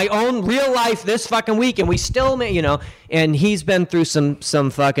happened in my own real life this fucking week, and we still, and he's been through some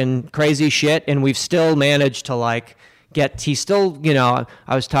fucking crazy shit, and we've still managed to like he's still,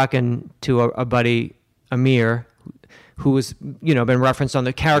 I was talking to a buddy, Amir, who was, been referenced on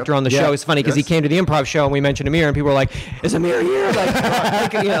the character on the show. It's funny because he came to the improv show and we mentioned Amir and people were like, is Amir here?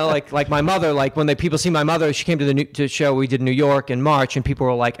 Like my mother, like when people see my mother, she came to the show we did in New York in March and people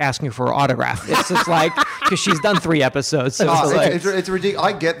were like asking for her autograph. It's just like, because she's done 3 episodes. So it's ridiculous.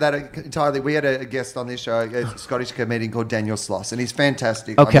 I get that entirely. We had a guest on this show, a Scottish comedian called Daniel Sloss, and he's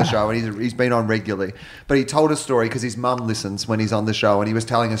fantastic on the show, and he's been on regularly. But he told a story because his mum listens when he's on the show, and he was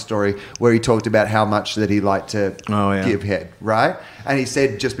telling a story where he talked about how much that he liked to give head, right? And he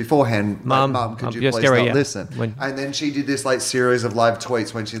said just beforehand, Mum, could you please not listen? And then she did this like series of live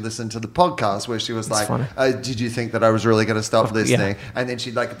tweets when she listened to the podcast where she was like, did you think that I was really going to stop listening? And then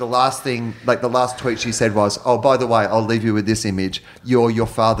she, like, the last tweet she said was, oh, by the way, I'll leave you with this image. You're your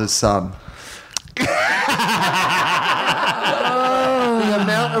father's son. The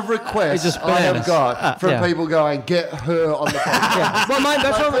amount of requests I have got from people going, get her on the podcast. Well,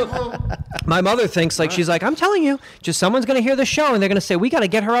 that's what my mother thinks. Like, she's like, I'm telling you, just someone's going to hear the show and they're going to say, we got to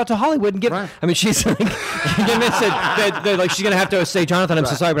get her out to Hollywood and get. I mean, she's like, they're like, she's going to have to say, Jonathan, I'm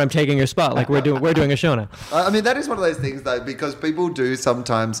so sorry, but I'm taking your spot. Like, we're doing a show now. I mean, that is one of those things though, because people do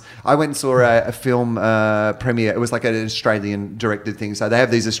sometimes. I went and saw a film premiere. It was like an Australian directed thing. So they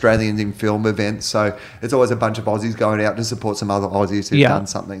have these Australians in film events. So it's always a bunch of Aussies going out to support some other Aussies who've done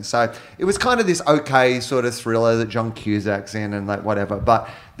something. So it was kind of this okay sort of thriller that John Cusack's in and like whatever. But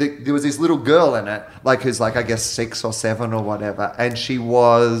there was this little girl in it, like who's like, I guess 6 or 7 or whatever. And she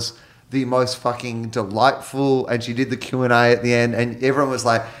was the most fucking delightful, and she did the Q&A at the end, and everyone was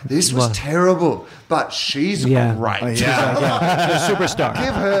like, this was terrible, but she's great. The superstar.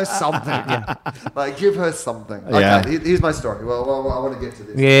 Give her something. Like, give her something. Okay, here's my story. Well, I want to get to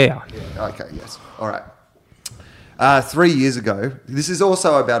this. Yeah. Okay, yes. All right. 3 years ago, this is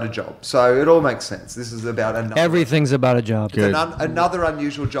also about a job, so it all makes sense. This is about another. Everything's about a job. Another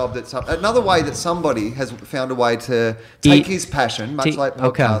unusual job another way that somebody has found a way to take his passion, much like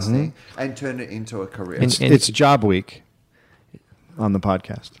podcasting, and turn it into a career. It's job week on the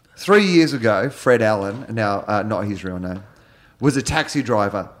podcast. 3 years ago, Fred Allen, now not his real name, was a taxi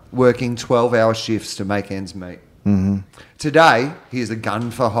driver working 12-hour shifts to make ends meet. Mm-hmm. Today, he is a gun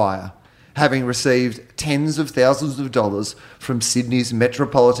for hire, having received tens of thousands of dollars from Sydney's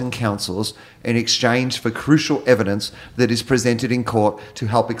Metropolitan Councils in exchange for crucial evidence that is presented in court to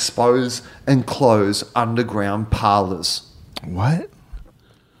help expose and close underground parlours. What?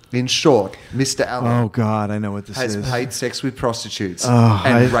 In short, Mr. Allen Oh God, I know what this has is. paid sex with prostitutes Oh,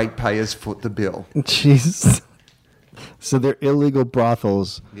 and ratepayers foot the bill. Jesus. So they're illegal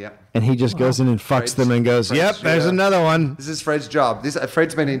brothels. Yep. And he just goes in and fucks Fred's- them and goes, Fred's- "Yep, there's yeah. another one." This is Fred's job.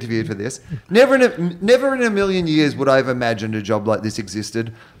 Fred's been interviewed for this. Never in a million years would I have imagined a job like this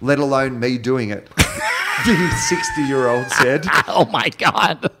existed, let alone me doing it. The 60-year-old said, Oh my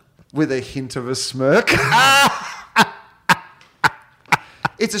God. with a hint of a smirk.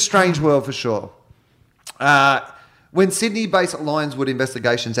 It's a strange world for sure. When Sydney-based Lionswood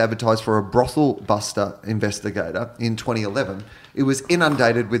Investigations advertised for a brothel buster investigator in 2011, it was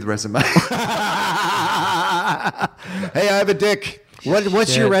inundated with resumes. Hey, I have a dick.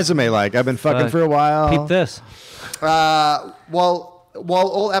 What's your Shit. resume like? I've been fucking for a while. Peep this. While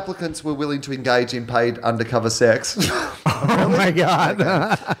all applicants were willing to engage in paid undercover sex, Oh my God.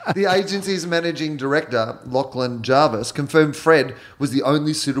 the agency's managing director, Lachlan Jarvis, confirmed Fred was the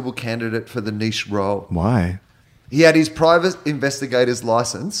only suitable candidate for the niche role. Why? He had his private investigator's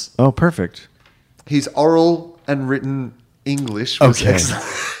license. Oh, perfect. His oral and written English was Okay. excellent.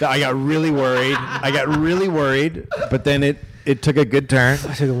 I got really worried. But then it took a good turn.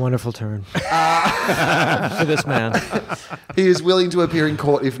 I took a wonderful turn for this man. He is willing to appear in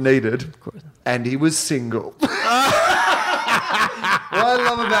court if needed. And he was single. What I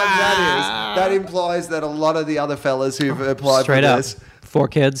love about that is that implies that a lot of the other fellas who've applied Straight for up. this. 4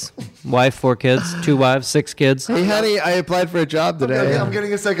 kids, wife, 4 kids, 2 wives, 6 kids. Hey, honey, I applied for a job today. I'm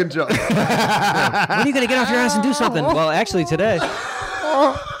getting a second job. When are you going to get off your ass and do something? Well, actually, today.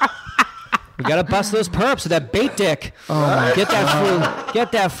 We got to bust those perps with that bait dick. Get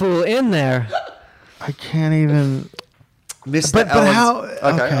that fool in there. I can't even. Mr. But Allen's- how-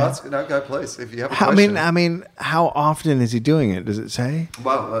 Okay, okay. go please. If you have a I question. mean, how often is he doing it? Does it say?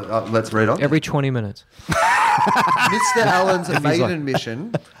 Well, let's read on. Every 20 minutes. Mr. Allen's maiden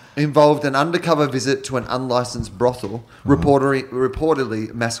mission involved an undercover visit to an unlicensed brothel,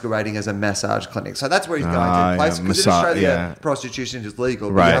 reportedly masquerading as a massage clinic. So that's where he's going to place. yeah, Because in Australia, yeah. prostitution is legal,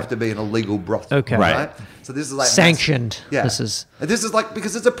 but Right. you have to be in a legal brothel. Okay. Right. So this is like Sanctioned. Yeah. This is like,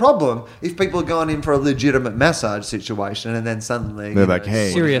 because it's a problem if people are going in for a legitimate massage situation and then suddenly They're like,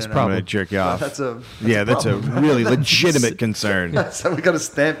 hey, Serious I'm problem. going to jerk you off. That's a really legitimate concern. so we got to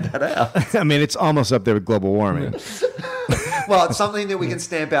stamp that out. I mean, it's almost up there with global warming. Well, it's something that we can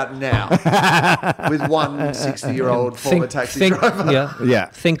stamp out now with one 60-year-old former taxi driver. Yeah. Yeah.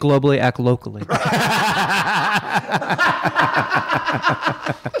 Think globally, act locally.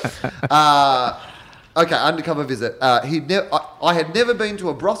 Okay, undercover visit. I had never been to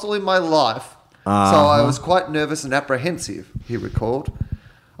a brothel in my life, so I was quite nervous and apprehensive, he recalled.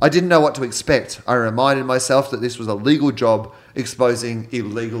 I didn't know what to expect. I reminded myself that this was a legal job exposing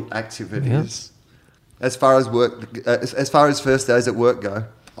illegal activities. As far as first days at work go,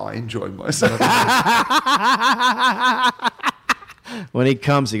 I enjoyed myself. When he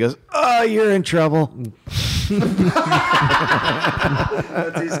comes, he goes, "Oh, you're in trouble." That's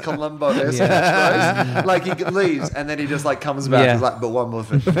his Columbo-esque catchphrase. Like he leaves and then he just like comes back. Yeah. He's like, but one more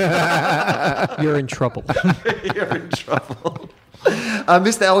thing. You're in trouble. You're in trouble.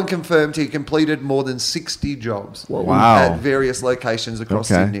 Mr. Allen confirmed he completed more than 60 jobs Wow. at various locations across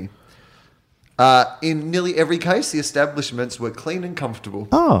Okay. Sydney. In nearly every case, the establishments were clean and comfortable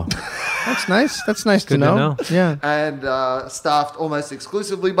Oh, that's nice. That's nice to Good to know. know. Yeah. and staffed almost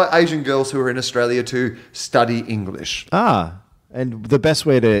exclusively by Asian girls who were in Australia to study English. And the best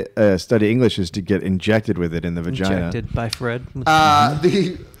way to study English is to get injected with it in the vagina. Injected by Fred.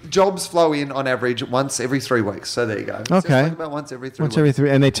 The jobs flow in on average once every 3 weeks. So there you go. So it's Okay. like about once every 3 Once weeks. every 3,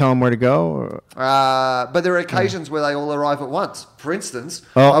 and they tell him where to go. Or? But there are occasions where they all arrive at once. For instance,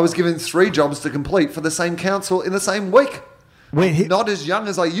 Oh. I was given 3 jobs to complete for the same council in the same week. Wait, Not as young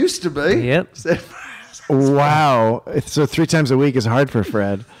as I used to be. Yep. Said- wow. So 3 times a week is hard for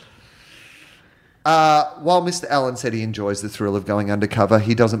Fred. While Mr. Allen said he enjoys the thrill of going undercover,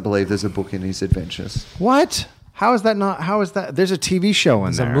 he doesn't believe there's a book in his adventures. What? How is that not? How is that? There's a TV show in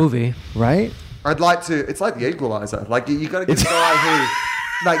It's there. a movie. right? I'd like to. It's like The Equalizer. Like you got to get a guy who,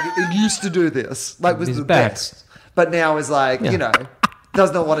 like, used to do this, like was He's the back. best, but now is like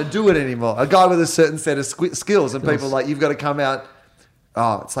does not want to do it anymore. A guy with a certain set of skills, and people like you've got to come out.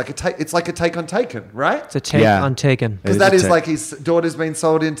 Oh, it's like a take. It's like a take on Taken, right? It's a take Yeah. on Taken. Because It that is is a like his daughter's been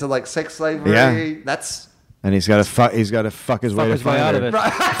sold into like sex slavery. Yeah. That's And he's got to fuck. He's got to fuck his way to Fuck his way find out her. of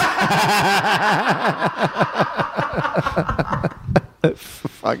it.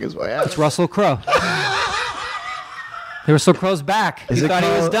 Fuck his way out. It's Russell Crowe. Russell Crowe's back. Is You it thought he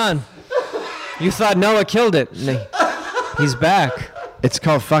was called- done. You thought Noah killed it. He's back. It's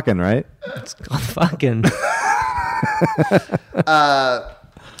called fucking, right? It's called fucking.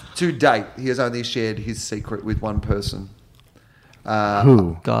 To date, he has only shared his secret with one person.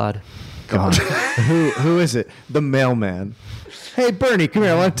 Who? God. God. Who is it? The mailman. Hey, Bernie, come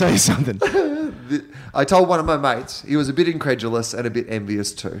here. I want to tell you something. I told one of my mates. He was a bit incredulous and a bit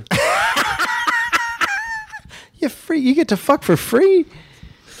envious too. You're free. You get to fuck for free.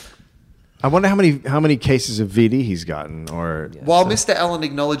 I wonder how many cases of VD he's gotten. While Mr. Allen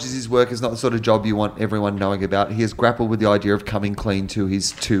acknowledges his work is not the sort of job you want everyone knowing about, he has grappled with the idea of coming clean to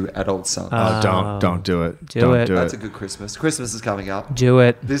his 2 adult sons. Don't do it. Do it. That's a good Christmas. Christmas is coming up. Do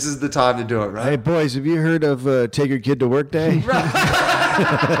it. This is the time to do it, right? Hey, boys, have you heard of Take Your Kid to Work Day?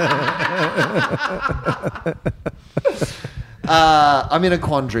 I'm in a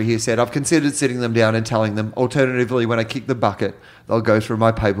quandary, he said. I've considered sitting them down and telling them. Alternatively, when I kick the bucket, they'll go through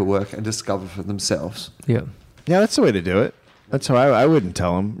my paperwork and discover for themselves. Yeah. Yeah, that's the way to do it. That's how I wouldn't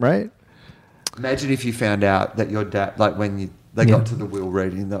tell them, right? Imagine if you found out that your dad, like when they got to the will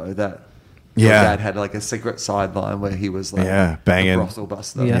reading, though, that your Yeah. dad had like a secret sideline where he was like banging. a brothel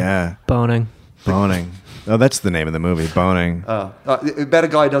buster. Yeah. Boning. Boning. Oh, that's the name of the movie, Boning. A better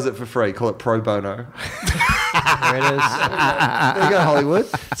guy does it for free. Call it pro bono. There it is. There you go, Hollywood.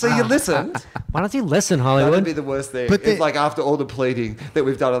 So you listened. Why don't you listen, That Hollywood? would be the worst thing. But If, like, after all the pleading that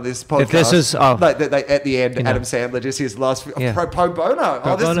we've done on this podcast, this is- like, at the end, You know. Adam Sandler just his last Yeah. pro bono.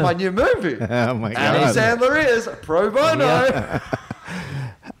 Pro This is bono. my new movie. Oh, my Adam God. Sandler is pro bono. Yeah.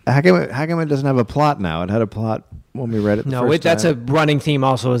 How come it doesn't have a plot now? It had a plot when we read it the No, first that's a time. running theme.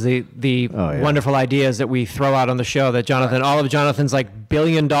 Also, is the Oh, yeah. wonderful ideas that we throw out on the show. That Jonathan, all of Jonathan's like $1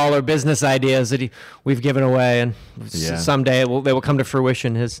 billion business ideas that we've given away, and Yeah. someday they will come to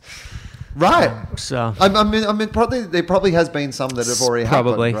fruition. Right. So I mean, probably there probably has been some that have already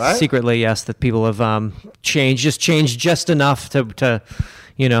probably happened, right? secretly, yes, that people have changed just enough to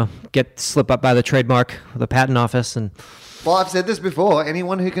get slip up by the trademark, the patent office, and Well, I've said this before.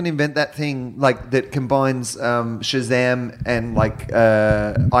 Anyone who can invent that thing like that combines Shazam and like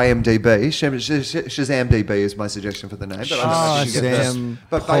IMDb. ShazamDB is my suggestion for the name. But I don't know if you can get this. Shazam.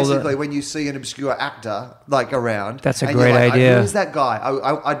 But Hold basically, when you see an obscure actor like around, That's a and great you're like, idea. Who's that guy?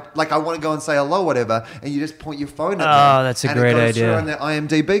 I want to go and say hello, whatever, and you just point your phone at them. Oh, that's a and great it goes idea. Through and the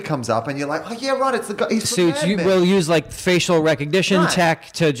IMDb comes up, and you're like, oh yeah, right, it's the guy. He's from Mad Men. we'll use like facial recognition Right.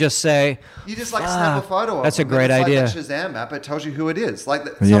 tech to just say, You just like snap a photo of That's a them, great and idea. it's like that Shazam app. It tells you who it is. Like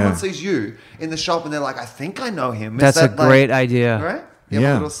Yeah. someone sees you in the shop and they're like, I think I know him. Is that's a that, like- great idea. Right? You have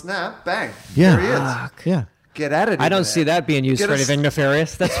Yeah. a little snap, bang. Yeah. There he is. Yeah. Get at it. I don't see that being used Get for a- anything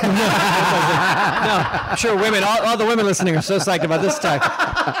nefarious. That's no. I'm sure women, all the women listening are so psyched about this tech,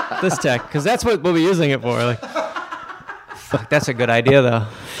 because that's what we'll be using it for. Like, fuck, that's a good idea though.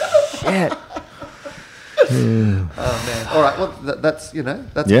 Shit. Oh man. All right. Well, that's Yeah.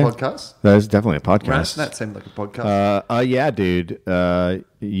 a podcast. That is definitely a Right? podcast. That seemed like a podcast. Yeah, dude.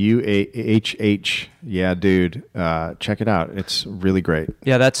 UAHH. Yeah, dude. Check it out. It's really great.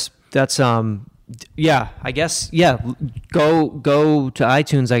 Yeah, that's yeah. I guess yeah. Go to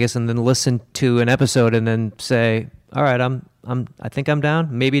iTunes, I guess, and then listen to an episode, and then say, all right, I think I'm down,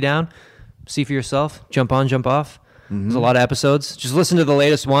 maybe down. See for yourself. Jump on, jump off. There's a lot of episodes. Just listen to the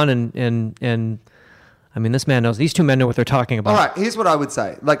latest one, and I mean, this man knows. These two men know what they're talking about. All right, here's what I would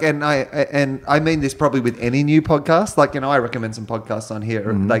say. Like, and I mean this probably with any new podcast. Like, I recommend some podcasts on here.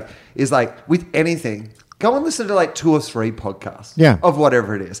 Mm-hmm. Like, is like with anything, go and listen to like 2 or 3 podcasts. Yeah. Of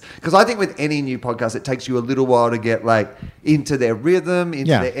whatever it is, because I think with any new podcast, it takes you a little while to get like into their rhythm, into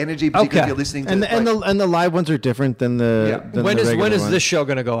Yeah. their energy. Particularly Okay. if you're listening to And the live ones are different than the. Yeah. Than When the is regular this ones. show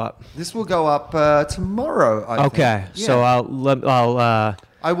going to go up? This will go up tomorrow. I Okay, think. so Yeah.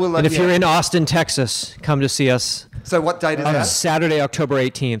 I will. And if yeah. you're in Austin, Texas, come to see us. So what date is that? Saturday, October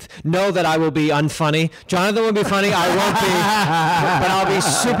 18th. Know that I will be unfunny. Jonathan will be funny. I won't be. But I'll be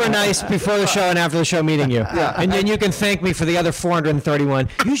super nice before the show and after the show meeting you. Yeah. And then you can thank me for the other 431.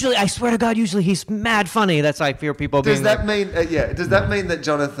 Usually, I swear to God, usually he's mad funny. That's I fear people Does being that like, mean? Does that mean that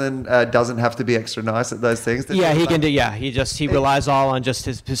Jonathan doesn't have to be extra nice at those things? yeah, he can do. Yeah, he relies all on just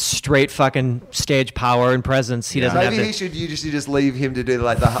his straight fucking stage power and presence. He doesn't have Maybe to. he should. You just leave him to do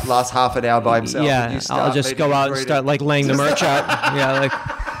like the last half an hour by himself. and Yeah, you start I'll just meeting go out and greeting. start like laying the merch out. Yeah,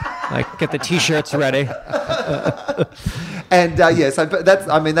 like get the t-shirts ready. And so but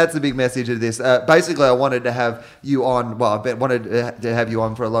that's the big message of this. Basically, I wanted to have you on. Well, I've wanted to have you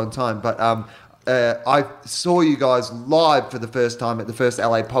on for a long time, but I saw you guys live for the first time at the first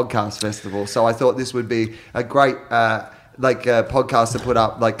LA Podcast Festival. So I thought this would be a great. Podcast to put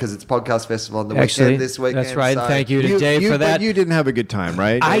up, because it's Podcast Festival on the Actually, weekend this weekend. that's right. So Thank you to Dave for that. But you didn't have a good time,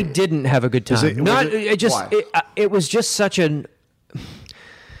 right? I didn't have a good time. Was it- Not was it- it just why? it was just such an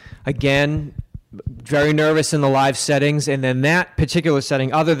again. very nervous in the live settings, and then that particular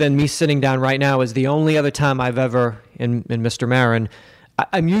setting, other than me sitting down right now, is the only other time I've ever in Mr. Marin.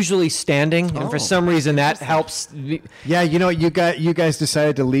 I'm usually standing, and for some reason that helps. Yeah, you know, you guys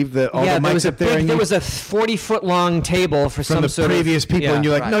decided to leave all the mics up there. There was a 40-foot long table for from the previous people, and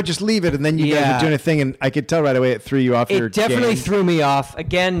you're like, no, just leave it. And then you guys were doing a thing, and I could tell right away it threw you off your game. It definitely threw me off.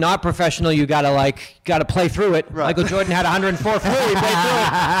 Again, not professional. You gotta play through it. Right. Michael Jordan had 104 free. Play through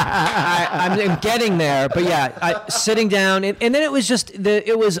it. I'm getting there, but yeah, sitting down, and then it was just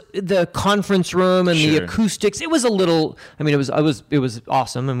the conference room and the acoustics. It was a little. I mean, it was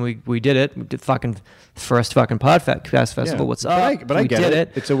awesome, and we did it. We did first podcast festival. What's up? But I get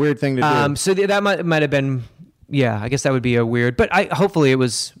it. It's a weird thing to do. So that might have been. Yeah, I guess that would be a weird. But hopefully it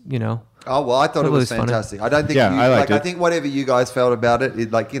was. Oh well, I thought it was fantastic. Funny. I don't think. I liked it. I think whatever you guys felt about it,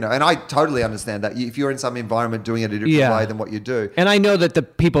 and I totally understand that if you're in some environment doing it a different way than what you do. And I know that the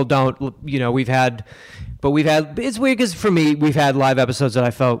people don't. We've had. It's weird because for me, we've had live episodes that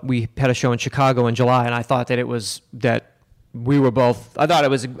I felt we had a show in Chicago in July, and I thought that it was that. We were both. I thought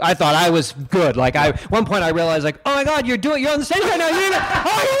I was good. Like one point I realized, like, oh my God, you're on the stage right now.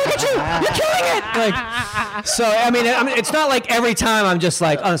 Oh, look at you, you're killing it. Like, so I mean, it's not like every time I'm just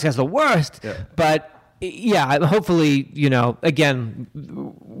like, oh, this guy's the worst. Yeah. But yeah, hopefully, again,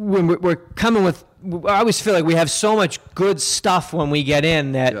 when we're coming with, I always feel like we have so much good stuff when we get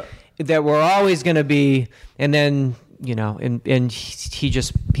in that we're always going to be, and then. And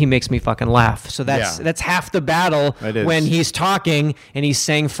he makes me fucking laugh. So that's half the battle when he's talking and he's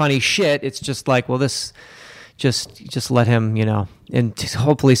saying funny shit. It's just like, well, this just let him, and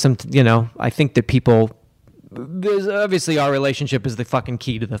hopefully I think that people, there's obviously our relationship is the fucking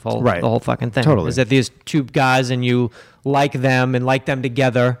key to the whole fucking thing. Totally. Is that these two guys and you like them and like them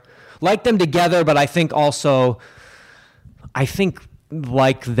together, but I think also,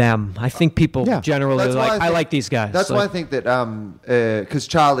 like them. I think people generally I like these guys. That's why I think that because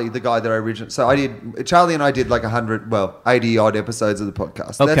Charlie, the guy that I originally, Charlie and I did like 80 odd episodes of the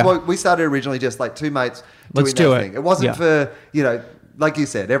podcast. Okay. That's why we started originally just like two mates doing that thing. It wasn't for, like you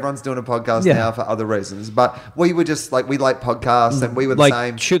said, everyone's doing a podcast now for other reasons. But we were just like, we like podcasts and we were the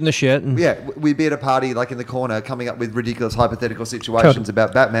same. Shooting the shit. We'd be at a party like in the corner coming up with ridiculous hypothetical situations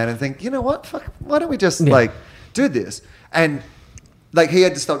about Batman and think, you know what, fuck, why don't we just like do this? And like he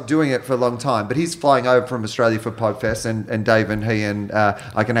had to stop doing it for a long time, but he's flying over from Australia for Podfest, and Dave and he and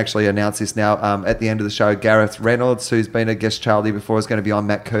I can actually announce this now at the end of the show. Gareth Reynolds, who's been a Guest Charlie before, is going to be on.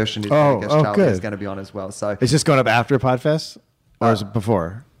 Matt Kirshen, who's been a Guest Charlie, is going to be on as well. So is this going up after Podfest or is it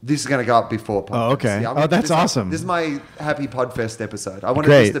before? This is going to go up before Podfest. Oh, okay. Yeah, that's awesome. This is my happy Podfest episode. I wanted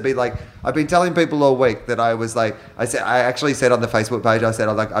this to be like, I've been telling people all week that I was like, I actually said on the Facebook page, I said,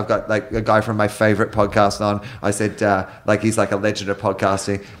 I've got like a guy from my favorite podcast on. I said, like, he's like a legend of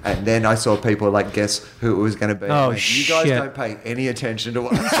podcasting. And then I saw people like guess who it was going to be. Oh, you guys don't pay any attention to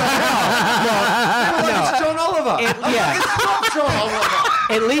what I'm saying. No. It's John Oliver. It's not John Oliver.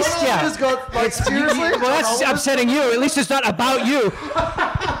 At least, seriously? Well, that's upsetting you. At least it's not about you.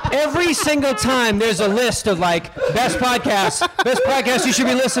 Every single time there's a list of like best podcasts you should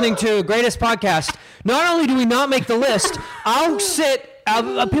be listening to, greatest podcast. Not only do we not make the list,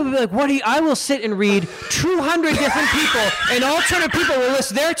 people will be like, what do you, I will sit and read 200 different people, and alternate people will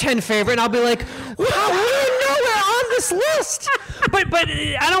list their 10 favorite, and I'll be like, wow, we didn't know we're on this list. But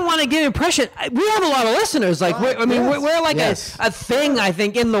I don't want to give an impression. We have a lot of listeners. Like, we're like a thing, I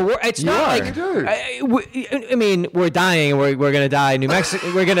think, in the world. It's not like, I mean, we're dying. We're going to die in New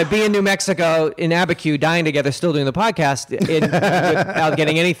Mexico. We're going to be in New Mexico, in Abiquiu, dying together, still doing the podcast without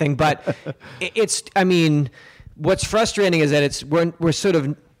getting anything. But what's frustrating is that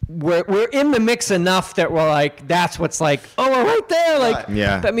we're in the mix enough that we're like, that's what's like, oh, we're right there. Like,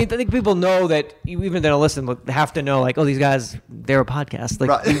 I mean, I think people know that, even if they don't listen, have to know, like, oh, these guys, they're a podcast.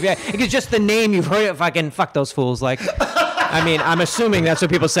 Like, it's just the name, you've heard it, fuck those fools. Like, I mean, I'm assuming that's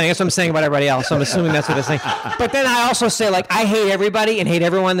what people are saying. That's what I'm saying about everybody else. So I'm assuming that's what they're saying. But then I also say, like, I hate everybody and hate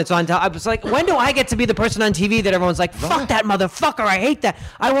everyone that's on top. I was like, when do I get to be the person on TV that everyone's like, fuck that motherfucker, I hate that.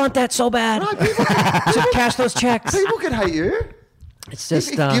 I want that so bad. To cash those checks. People can hate you. It's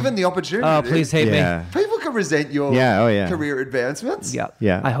just if given the opportunity. Oh, please hate me. People can resent your career advancements.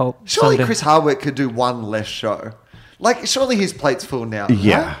 Yeah. I hope. Surely someday. Chris Hardwick could do one less show. Like, surely his plate's full now.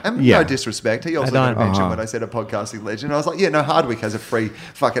 Yeah. Right? No disrespect. He also didn't mention when I said a podcasting legend. I was like, Hardwick has a free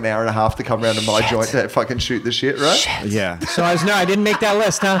fucking hour and a half to come around to my joint to fucking shoot the shit, right? Shit. Yeah. So I didn't make that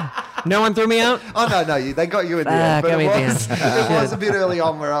list, huh? No one threw me out? Oh, no, they got you in the end. But it was a bit early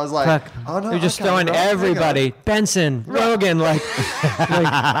on where I was like, oh, no. You're just throwing everybody. Benson, Rogan, fuck.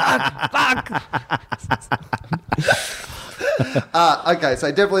 Okay, so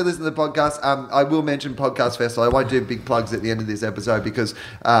definitely listen to the podcast. I will mention Podcast Festival. I won't do big plugs at the end of this episode because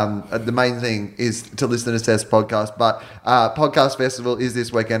the main thing is to listen to Seth's podcast. But Podcast Festival is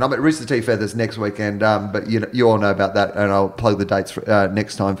this weekend. I'm at Rooster Teeth Feathers next weekend, but you all know about that, and I'll plug the dates for,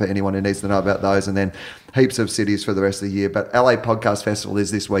 next time for anyone who needs to know about those. And then heaps of cities for the rest of the year. But LA Podcast Festival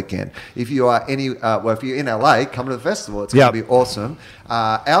is this weekend. If you are if you're in LA, come to the festival. It's going to be awesome.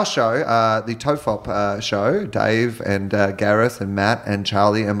 Our show, the TOFOP show, Dave and Gareth and Matt and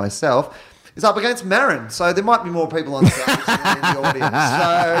Charlie and myself, is up against Marin. So there might be more people on stage than in the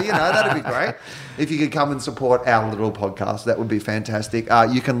audience. So, that'd be great. If you could come and support our little podcast, that would be fantastic.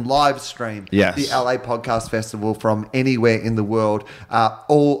 You can live stream the LA Podcast Festival from anywhere in the world.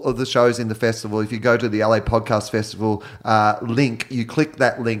 All of the shows in the festival, if you go to the LA Podcast Festival link, you click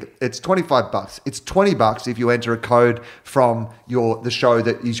that link. It's $25. It's $20 if you enter a code from the show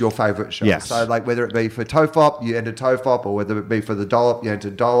that is your favorite show. Yes. So like whether it be for TOFOP, you enter TOFOP, or whether it be for the Dollop, you enter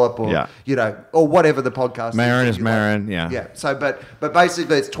Dollop, or or whatever the podcast Marin is. is Marin, Yeah. So but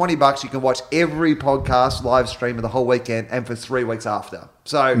basically it's $20. You can watch every podcast live stream of the whole weekend and for 3 weeks after.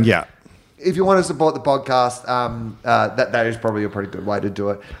 So if you want to support the podcast, that is probably a pretty good way to do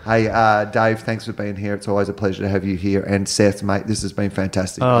it. Hey, Dave, thanks for being here. It's always a pleasure to have you here. And Seth, mate, this has been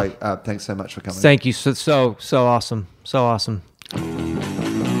fantastic. Thanks so much for coming. Thank you. So awesome. So awesome.